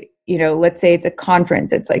motions, right? Let's say it's a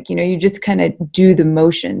conference. It's like, you just kind of do the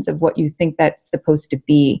motions of what you think that's supposed to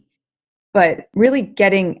be. But really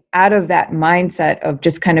getting out of that mindset of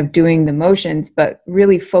just kind of doing the motions, but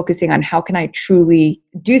really focusing on how can I truly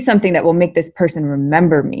do something that will make this person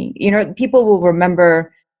remember me? People will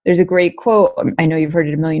remember, there's a great quote, I know you've heard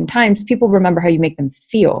it a million times, people remember how you make them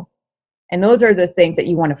feel. And those are the things that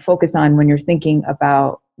you want to focus on when you're thinking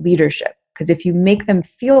about leadership. Because if you make them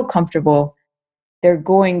feel comfortable, they're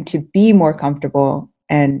going to be more comfortable,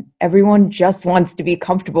 and everyone just wants to be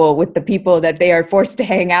comfortable with the people that they are forced to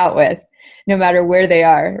hang out with, no matter where they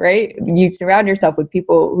are, right? You surround yourself with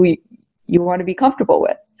people who you want to be comfortable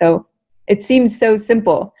with. So it seems so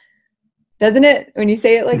simple, doesn't it, when you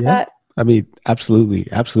say it like that? I mean, absolutely.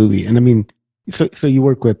 Absolutely. And I mean, so you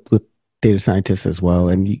work with data scientists as well,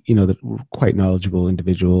 and that we're quite knowledgeable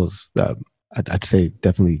individuals. I'd say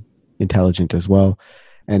definitely intelligent as well.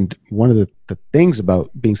 And one of the things about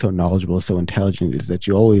being so knowledgeable, so intelligent, is that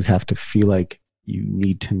you always have to feel like you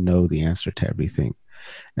need to know the answer to everything.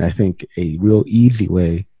 And I think a real easy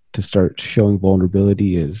way to start showing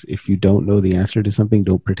vulnerability is, if you don't know the answer to something,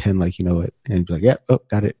 don't pretend like you know it and be like, yeah, oh,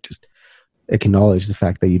 got it. Just acknowledge the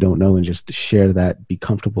fact that you don't know and just share that, be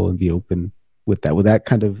comfortable and be open with that.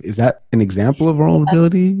 Is that an example of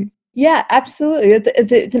vulnerability? Yeah, absolutely.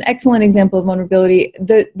 It's an excellent example of vulnerability.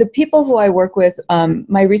 The people who I work with,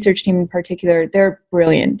 my research team in particular, they're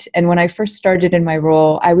brilliant. And when I first started in my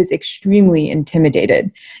role, I was extremely intimidated.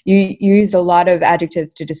 You used a lot of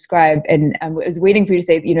adjectives to describe, and I was waiting for you to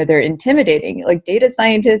say, they're intimidating. Like, data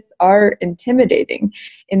scientists are intimidating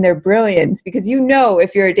in their brilliance, because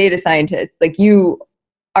if you're a data scientist, like, you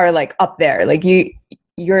are like up there, like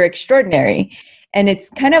you're extraordinary. And it's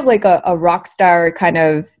kind of like a rock star kind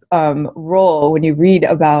of role when you read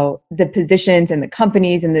about the positions and the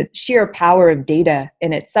companies and the sheer power of data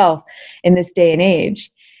in itself in this day and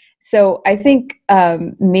age. So I think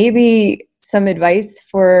maybe some advice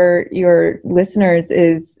for your listeners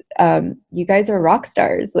is you guys are rock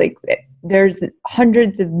stars. Like, there's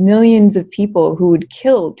hundreds of millions of people who would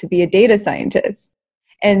kill to be a data scientist.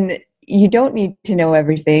 And you don't need to know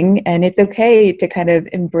everything, and it's okay to kind of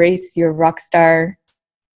embrace your rock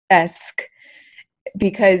star-esque,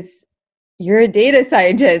 because you're a data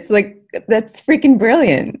scientist. Like, that's freaking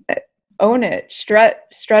brilliant. Own it. Strut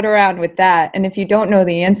around with that. And if you don't know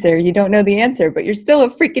the answer, you don't know the answer, but you're still a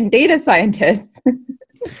freaking data scientist.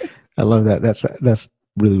 I love that. That's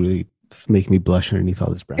really, really making me blush underneath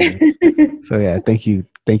all this brownness. So yeah, thank you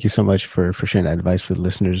so much for sharing that advice for the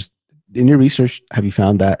listeners. In your research, have you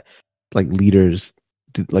found that like leaders,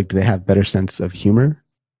 do they have better sense of humor?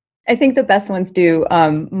 I think the best ones do.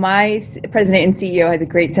 My president and CEO has a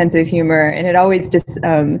great sense of humor, and it always just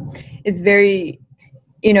is very,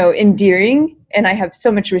 endearing. And I have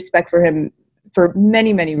so much respect for him for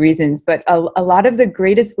many, many reasons. But a lot of the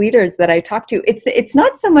greatest leaders that I talk to, it's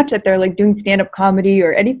not so much that they're like doing stand-up comedy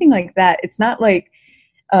or anything like that. It's not like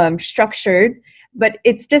structured, but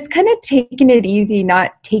it's just kind of taking it easy,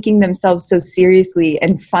 not taking themselves so seriously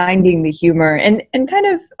and finding the humor and kind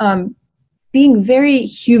of being very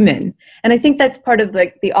human. And I think that's part of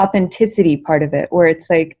like the authenticity part of it, where it's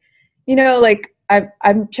like, like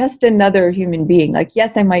I'm just another human being. Like,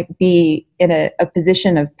 yes, I might be in a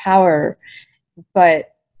position of power,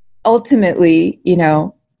 but ultimately,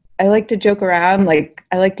 I like to joke around. Like,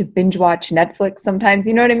 I like to binge watch Netflix sometimes.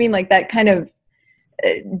 You know what I mean? Like that kind of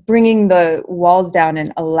bringing the walls down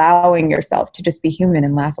and allowing yourself to just be human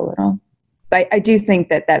and laugh a little. But I do think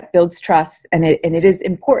that builds trust, and it is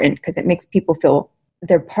important because it makes people feel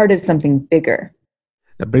they're part of something bigger.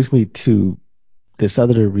 That brings me to this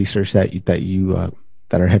other research that you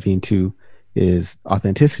that are heavy into is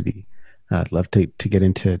authenticity. I'd love to get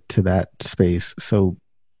into that space. So,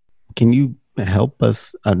 can you help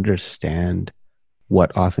us understand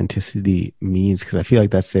what authenticity means? Because I feel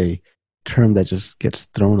like that's a term that just gets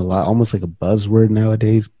thrown a lot, almost like a buzzword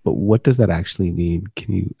nowadays. But what does that actually mean?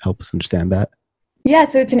 Can you help us understand that? Yeah,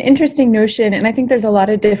 so it's an interesting notion, and I think there's a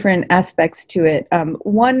lot of different aspects to it.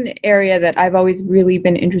 One area that I've always really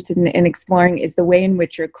been interested in exploring is the way in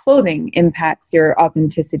which your clothing impacts your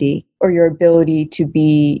authenticity or your ability to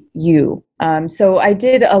be you. So I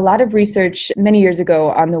did a lot of research many years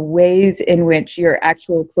ago on the ways in which your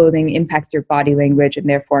actual clothing impacts your body language and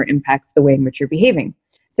therefore impacts the way in which you're behaving.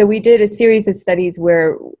 So we did a series of studies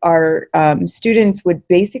where our students would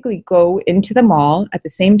basically go into the mall at the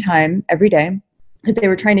same time every day, because they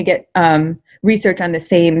were trying to get research on the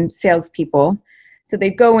same salespeople. So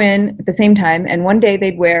they'd go in at the same time, and one day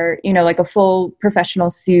they'd wear, like a full professional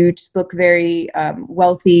suit, look very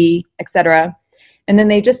wealthy, etc. And then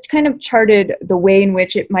they just kind of charted the way in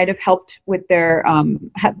which it might have helped with their,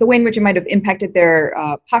 the way in which it might have impacted their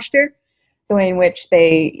posture, the way in which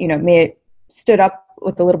they, may have stood up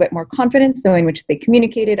with a little bit more confidence, the way in which they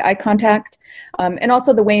communicated, eye contact, and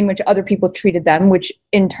also the way in which other people treated them, which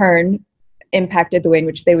in turn impacted the way in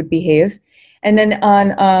which they would behave. And then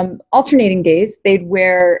on alternating days, they'd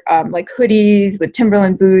wear like hoodies with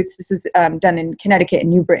Timberland boots. This was done in Connecticut, in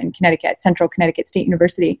New Britain, Connecticut, Central Connecticut State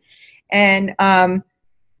University. And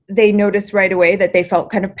they noticed right away that they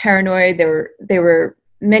felt kind of paranoid. They were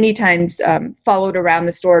many times followed around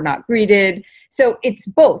the store, not greeted. So it's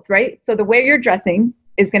both, right? So the way you're dressing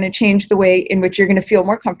is going to change the way in which you're going to feel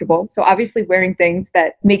more comfortable. So obviously wearing things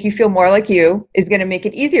that make you feel more like you is going to make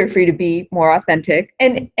it easier for you to be more authentic.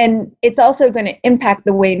 And it's also going to impact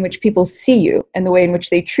the way in which people see you and the way in which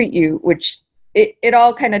they treat you, which it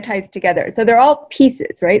all kind of ties together. So they're all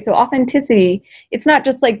pieces, right? So authenticity, it's not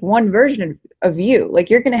just like one version of you. Like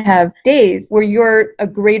you're going to have days where you're a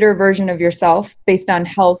greater version of yourself based on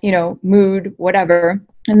health, mood, whatever.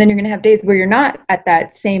 And then you're going to have days where you're not at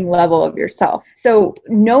that same level of yourself. So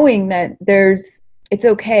knowing that it's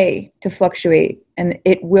okay to fluctuate, and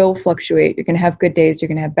it will fluctuate. You're going to have good days, you're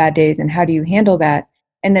going to have bad days. And how do you handle that?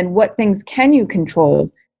 And then what things can you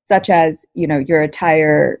control, such as, your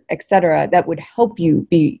attire, etc., that would help you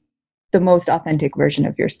be the most authentic version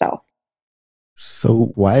of yourself.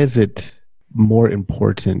 So why is it more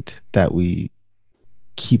important that we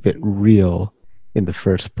keep it real in the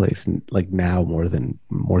first place, and like now more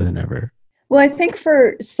than ever? Well, I think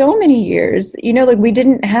for so many years, like we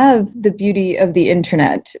didn't have the beauty of the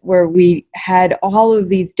internet where we had all of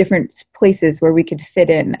these different places where we could fit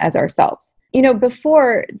in as ourselves.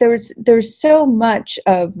 Before there's so much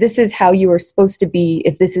of this is how you are supposed to be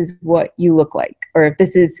if this is what you look like or if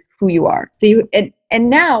this is who you are. So and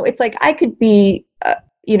now it's like I could be,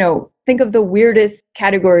 think of the weirdest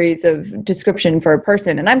categories of description for a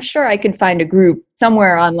person. And I'm sure I could find a group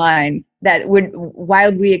somewhere online that would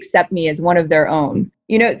wildly accept me as one of their own.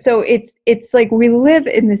 So it's like we live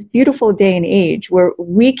in this beautiful day and age where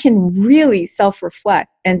we can really self-reflect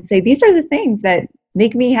and say, these are the things that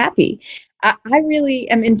make me happy. I really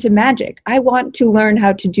am into magic. I want to learn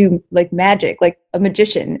how to do like magic, like a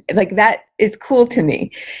magician. Like that is cool to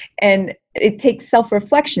me. And it takes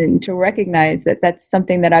self-reflection to recognize that that's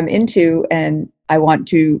something that I'm into and I want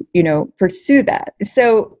to, pursue that.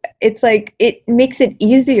 So it's like, it makes it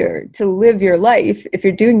easier to live your life if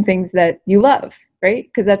you're doing things that you love, right?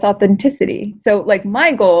 Because that's authenticity. So like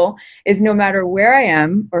my goal is no matter where I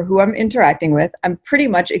am or who I'm interacting with, I'm pretty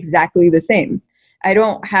much exactly the same. I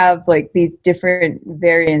don't have like these different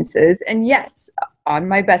variances. And yes, on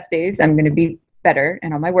my best days, I'm going to be better.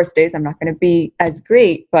 And on my worst days, I'm not going to be as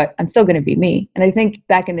great, but I'm still going to be me. And I think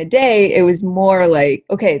back in the day, it was more like,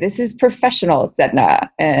 okay, this is professional Sadhna.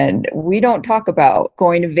 And we don't talk about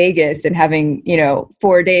going to Vegas and having,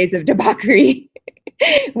 4 days of debauchery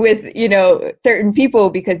with, certain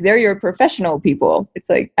people because they're your professional people. It's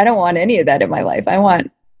like, I don't want any of that in my life. I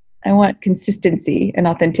want I want consistency and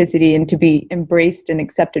authenticity and to be embraced and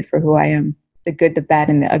accepted for who I am, the good, the bad,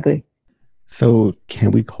 and the ugly. So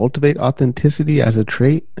can we cultivate authenticity as a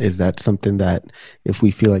trait? Is that something that if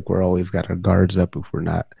we feel like we're always got our guards up, if we're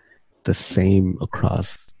not the same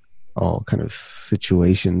across all kind of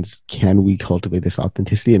situations, can we cultivate this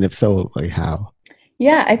authenticity? And if so, like how?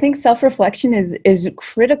 Yeah, I think self-reflection is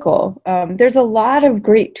critical. There's a lot of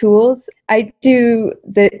great tools. I do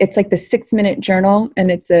it's like the 6-minute journal, and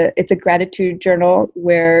it's a gratitude journal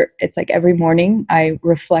where it's like every morning I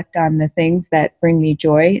reflect on the things that bring me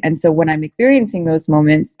joy. And so when I'm experiencing those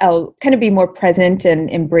moments, I'll kind of be more present and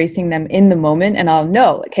embracing them in the moment, and I'll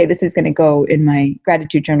know, okay, this is going to go in my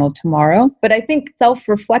gratitude journal tomorrow. But I think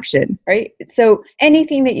self-reflection, right? So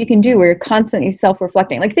anything that you can do where you're constantly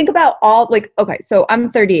self-reflecting, like think about all, like, okay, so I'm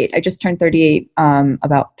 38. I just turned 38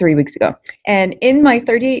 about 3 weeks ago. And in my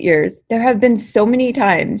 38 years, there have been so many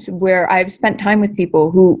times where I've spent time with people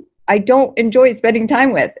who I don't enjoy spending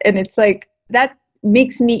time with. And it's like, that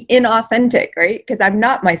makes me inauthentic, right? Because I'm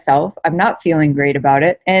not myself. I'm not feeling great about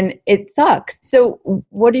it. And it sucks. So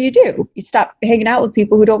what do? You stop hanging out with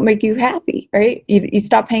people who don't make you happy, right? You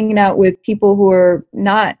stop hanging out with people who are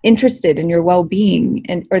not interested in your well-being,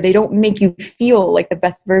 or they don't make you feel like the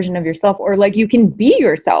best version of yourself, or like you can be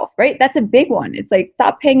yourself, right? That's a big one. It's like,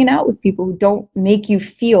 stop hanging out with people who don't make you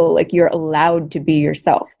feel like you're allowed to be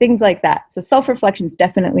yourself. Things like that. So self-reflection is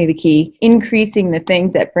definitely the key. Increasing the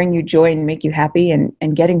things that bring you joy and make you happy,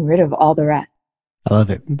 and getting rid of all the rest. I love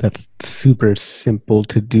it. That's super simple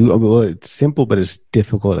to do. Well, it's simple, but it's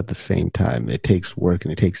difficult at the same time. It takes work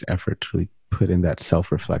and it takes effort to really put in that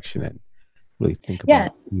self-reflection and really think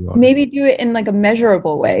about who you are. Maybe do it in like a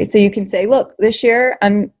measurable way. So you can say, look, this year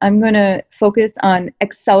I'm going to focus on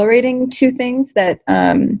accelerating 2 things that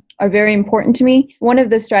are very important to me. One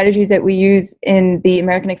of the strategies that we use in the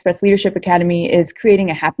American Express Leadership Academy is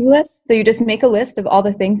creating a happy list. So you just make a list of all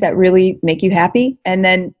the things that really make you happy. And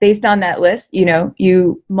then based on that list,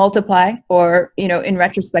 you multiply, or, in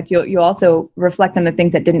retrospect, you also reflect on the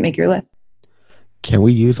things that didn't make your list. Can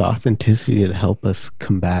we use authenticity to help us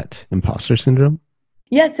combat imposter syndrome?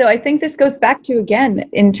 Yeah, so I think this goes back to, again,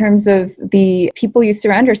 in terms of the people you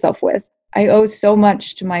surround yourself with. I owe so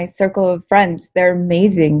much to my circle of friends. They're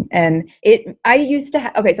amazing. And I used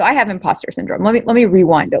to so I have imposter syndrome. Let me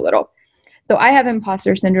rewind a little. So I have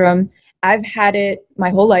imposter syndrome. I've had it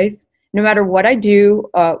my whole life. No matter what I do,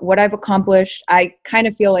 what I've accomplished, I kind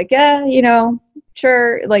of feel like,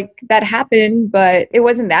 sure, like that happened, but it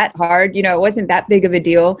wasn't that hard. It wasn't that big of a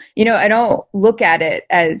deal. I don't look at it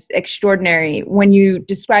as extraordinary. When you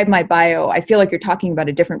describe my bio, I feel like you're talking about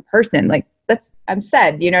a different person. Like I'm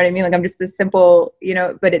said, you know what I mean? Like I'm just this simple,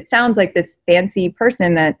 but it sounds like this fancy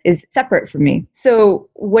person that is separate from me. So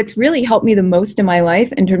what's really helped me the most in my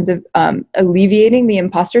life in terms of alleviating the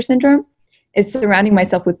imposter syndrome is surrounding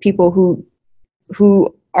myself with people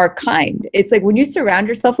who are kind. It's like when you surround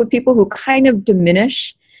yourself with people who kind of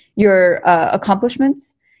diminish your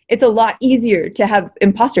accomplishments, it's a lot easier to have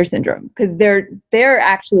imposter syndrome because they're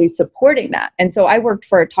actually supporting that. And so I worked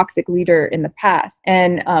for a toxic leader in the past,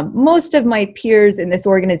 and most of my peers in this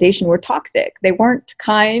organization were toxic. They weren't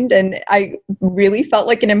kind, and I really felt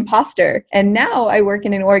like an imposter. And now I work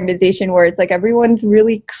in an organization where it's like everyone's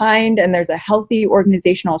really kind, and there's a healthy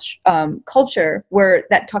organizational culture where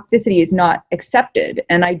that toxicity is not accepted,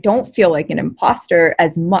 and I don't feel like an imposter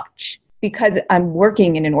as much, because I'm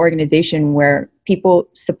working in an organization where people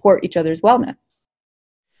support each other's wellness.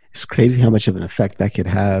 It's crazy how much of an effect that could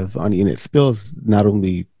have on you. And it spills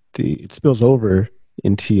it spills over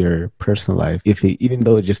into your personal life. Even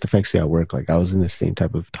though it just affects you at work. Like I was in the same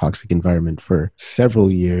type of toxic environment for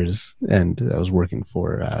several years, and I was working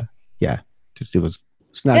for, it's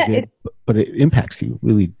not good, but it impacts you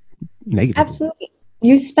really negatively. Absolutely.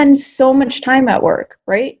 You spend so much time at work,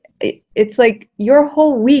 right? It's like your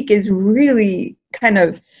whole week is really kind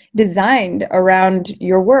of designed around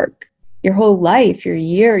your work, your whole life, your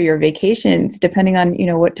year, your vacations, depending on,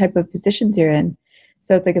 what type of positions you're in.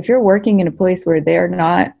 So it's like if you're working in a place where they're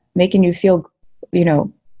not making you feel,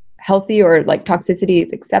 healthy, or like toxicity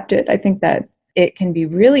is accepted, I think that it can be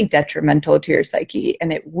really detrimental to your psyche,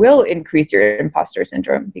 and it will increase your imposter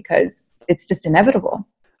syndrome because it's just inevitable.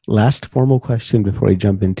 Last formal question before we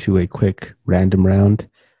jump into a quick random round.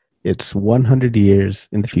 It's 100 years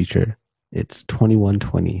in the future. It's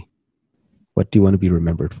 2120. What do you want to be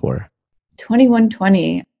remembered for?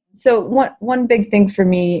 2120. So one big thing for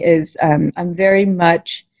me is I'm very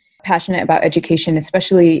much passionate about education,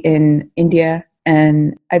 especially in India.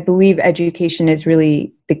 And I believe education is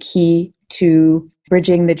really the key to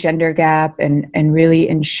bridging the gender gap and really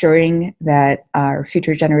ensuring that our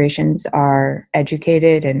future generations are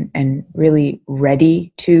educated and really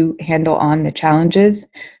ready to handle on the challenges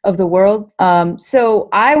of the world. So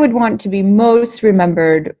I would want to be most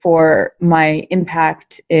remembered for my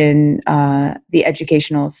impact in the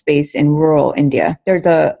educational space in rural India. There's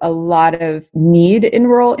a lot of need in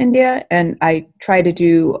rural India, and I try to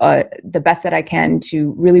do the best that I can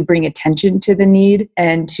to really bring attention to the need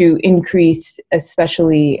and to increase,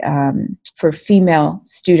 especially for female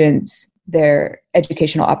students, their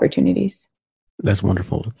educational opportunities. That's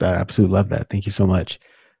wonderful. I absolutely love that. Thank you so much.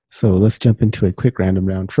 So let's jump into a quick random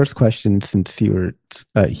round. First question, since you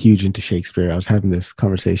were huge into Shakespeare, I was having this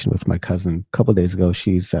conversation with my cousin a couple of days ago.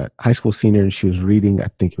 She's a high school senior and she was reading, I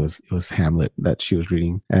think it was Hamlet that she was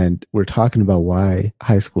reading. And we're talking about why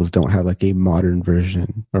high schools don't have like a modern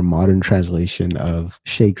version or modern translation of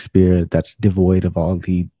Shakespeare that's devoid of all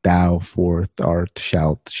the thou, forth, art,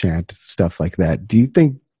 shalt, shan't, stuff like that. Do you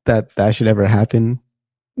think that should ever happen?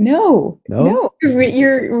 No.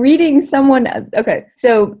 You're reading someone. Okay.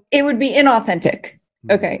 So it would be inauthentic.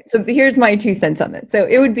 Okay. So here's my 2 cents on this. So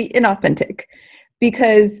it would be inauthentic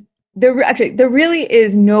because there really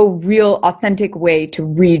is no real authentic way to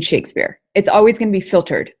read Shakespeare. It's always going to be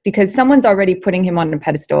filtered because someone's already putting him on a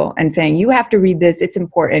pedestal and saying, you have to read this. It's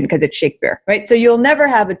important because it's Shakespeare, right? So you'll never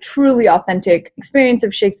have a truly authentic experience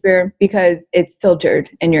of Shakespeare because it's filtered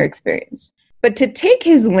in your experience. But to take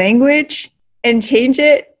his language and change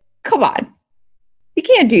it, come on. You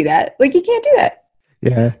can't do that. Like, you can't do that.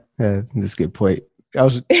 Yeah, that's a good point. I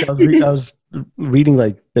was reading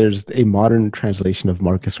like there's a modern translation of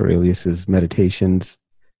Marcus Aurelius's Meditations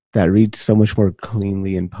that reads so much more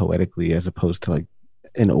cleanly and poetically as opposed to like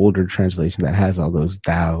an older translation that has all those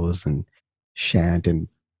thous and shan't and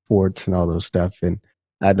forts and all those stuff. And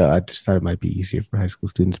I know I just thought it might be easier for high school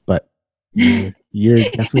students, but you're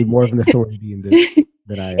definitely more of an authority in this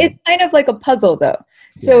than I am. It's kind of like a puzzle though.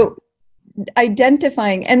 So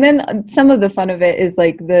identifying, and then some of the fun of it is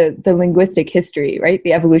like the linguistic history, right?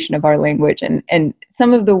 The evolution of our language, and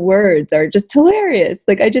some of the words are just hilarious.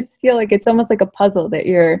 Like, I just feel like it's almost like a puzzle that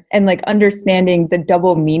and like understanding the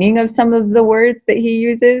double meaning of some of the words that he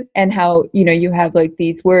uses, and how, you have like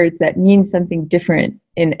these words that mean something different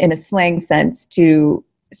in a slang sense to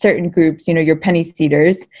certain groups, your penny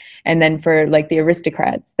seaters, and then for like the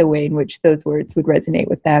aristocrats, the way in which those words would resonate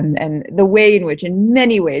with them, and the way in which, in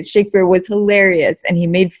many ways, Shakespeare was hilarious and he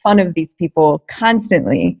made fun of these people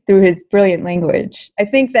constantly through his brilliant language. I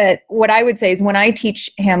think that what I would say is when I teach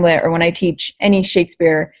Hamlet or when I teach any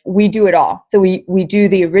Shakespeare, we do it all. So we do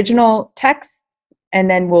the original text, and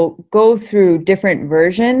then we'll go through different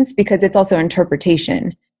versions because it's also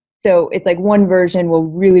interpretation. So it's like one version will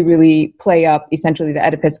really, really play up essentially the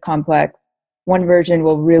Oedipus complex. One version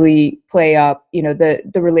will really play up,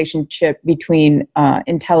 the relationship between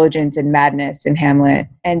intelligence and madness in Hamlet.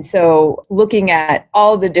 And so looking at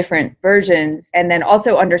all the different versions and then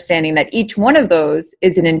also understanding that each one of those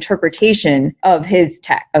is an interpretation of his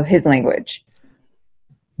text, of his language.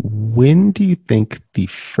 When do you think the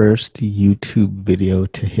first YouTube video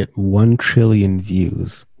to hit 1 trillion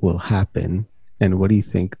views will happen? And what do you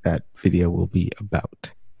think that video will be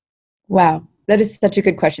about? Wow, that is such a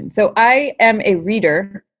good question. So I am a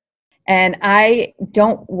reader and I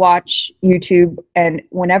don't watch YouTube. And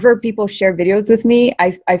whenever people share videos with me,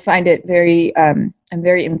 I find it I'm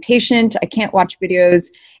very impatient. I can't watch videos.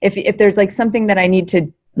 If there's like something that I need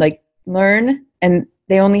to like learn and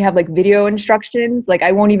they only have like video instructions, like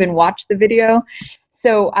I won't even watch the video.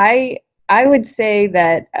 So I would say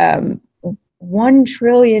that 1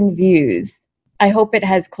 trillion views. I hope it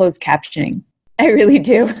has closed captioning. I really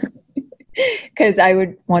do. Because I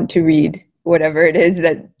would want to read whatever it is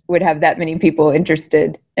that would have that many people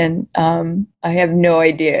interested. And I have no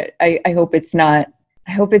idea. I hope it's not.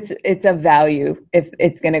 I hope it's of value. If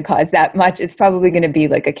it's going to cause that much, it's probably going to be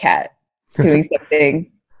like a cat doing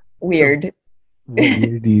something weird. What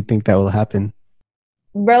year do you think that will happen?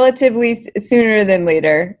 Relatively sooner than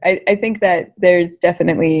later. I think that there's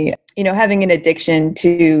definitely, having an addiction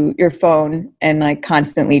to your phone and like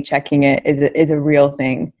constantly checking it is a real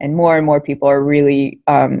thing. And more people are really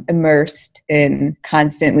immersed in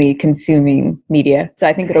constantly consuming media. So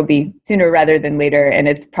I think it'll be sooner rather than later. And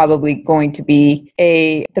it's probably going to be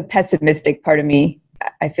the pessimistic part of me.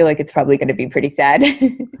 I feel like it's probably going to be pretty sad.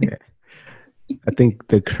 Yeah. I think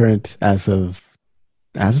the current, as of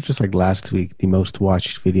just like last week, the most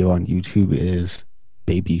watched video on YouTube is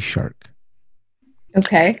Baby Shark.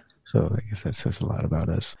 Okay. So I guess that says a lot about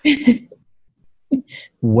us.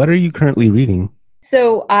 What are you currently reading?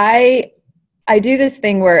 So I I do this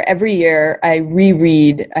thing where every year I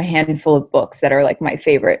reread a handful of books that are like my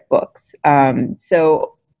favorite books.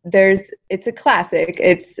 So it's a classic.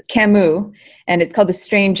 It's Camus, and it's called The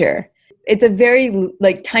Stranger. It's a very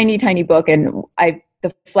like tiny, tiny book, and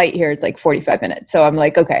the flight here is like 45 minutes. So I'm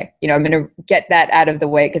like, okay, I'm going to get that out of the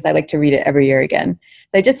way because I like to read it every year again.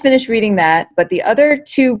 So I just finished reading that. But the other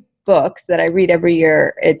two books that I read every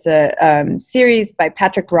year, it's a series by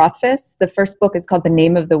Patrick Rothfuss. The first book is called The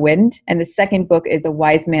Name of the Wind, and the second book is A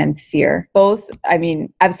Wise Man's Fear. Both, I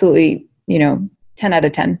mean, absolutely, 10 out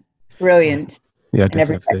of 10. Brilliant. Yeah,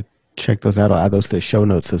 definitely have to check those out. I'll add those to the show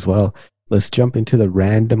notes as well. Let's jump into the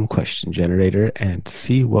random question generator and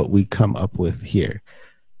see what we come up with here.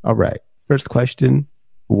 All right. First question.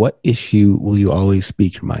 What issue will you always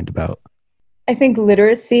speak your mind about? I think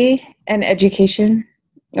literacy and education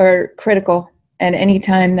are critical. And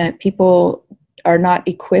anytime that people are not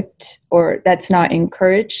equipped or that's not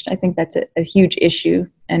encouraged, I think that's a huge issue,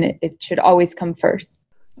 and it should always come first.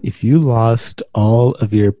 If you lost all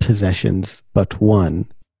of your possessions but one,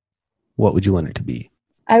 what would you want it to be?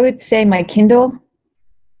 I would say my Kindle.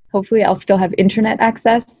 Hopefully I'll still have internet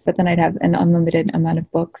access, but then I'd have an unlimited amount of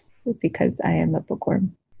books because I am a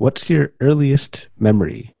bookworm. What's your earliest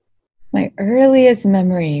memory? My earliest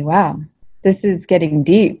memory. Wow. This is getting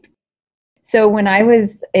deep. So when I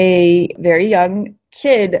was a very young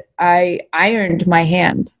kid, I ironed my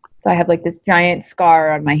hand. So I have like this giant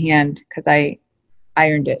scar on my hand because I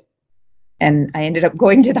ironed it. And I ended up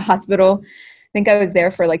going to the hospital. I think I was there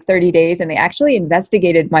for like 30 days, and they actually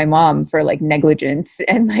investigated my mom for like negligence.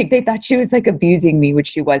 And like they thought she was like abusing me, which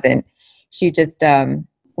she wasn't. She just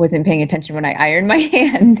wasn't paying attention when I ironed my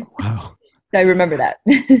hand. Wow. So I remember that.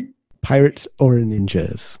 Pirates or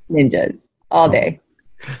ninjas? Ninjas. All day.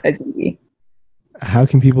 That's easy. How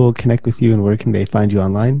can people connect with you, and where can they find you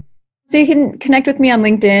online? So you can connect with me on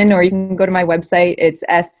LinkedIn, or you can go to my website. It's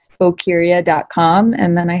sbokhiria.com.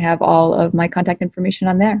 And then I have all of my contact information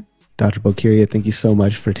on there. Dr. Bokhiria, thank you so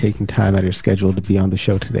much for taking time out of your schedule to be on the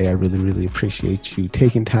show today. I really, really appreciate you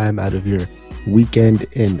taking time out of your weekend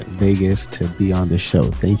in Vegas to be on the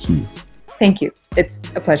show. Thank you. Thank you. It's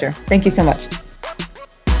a pleasure. Thank you so much.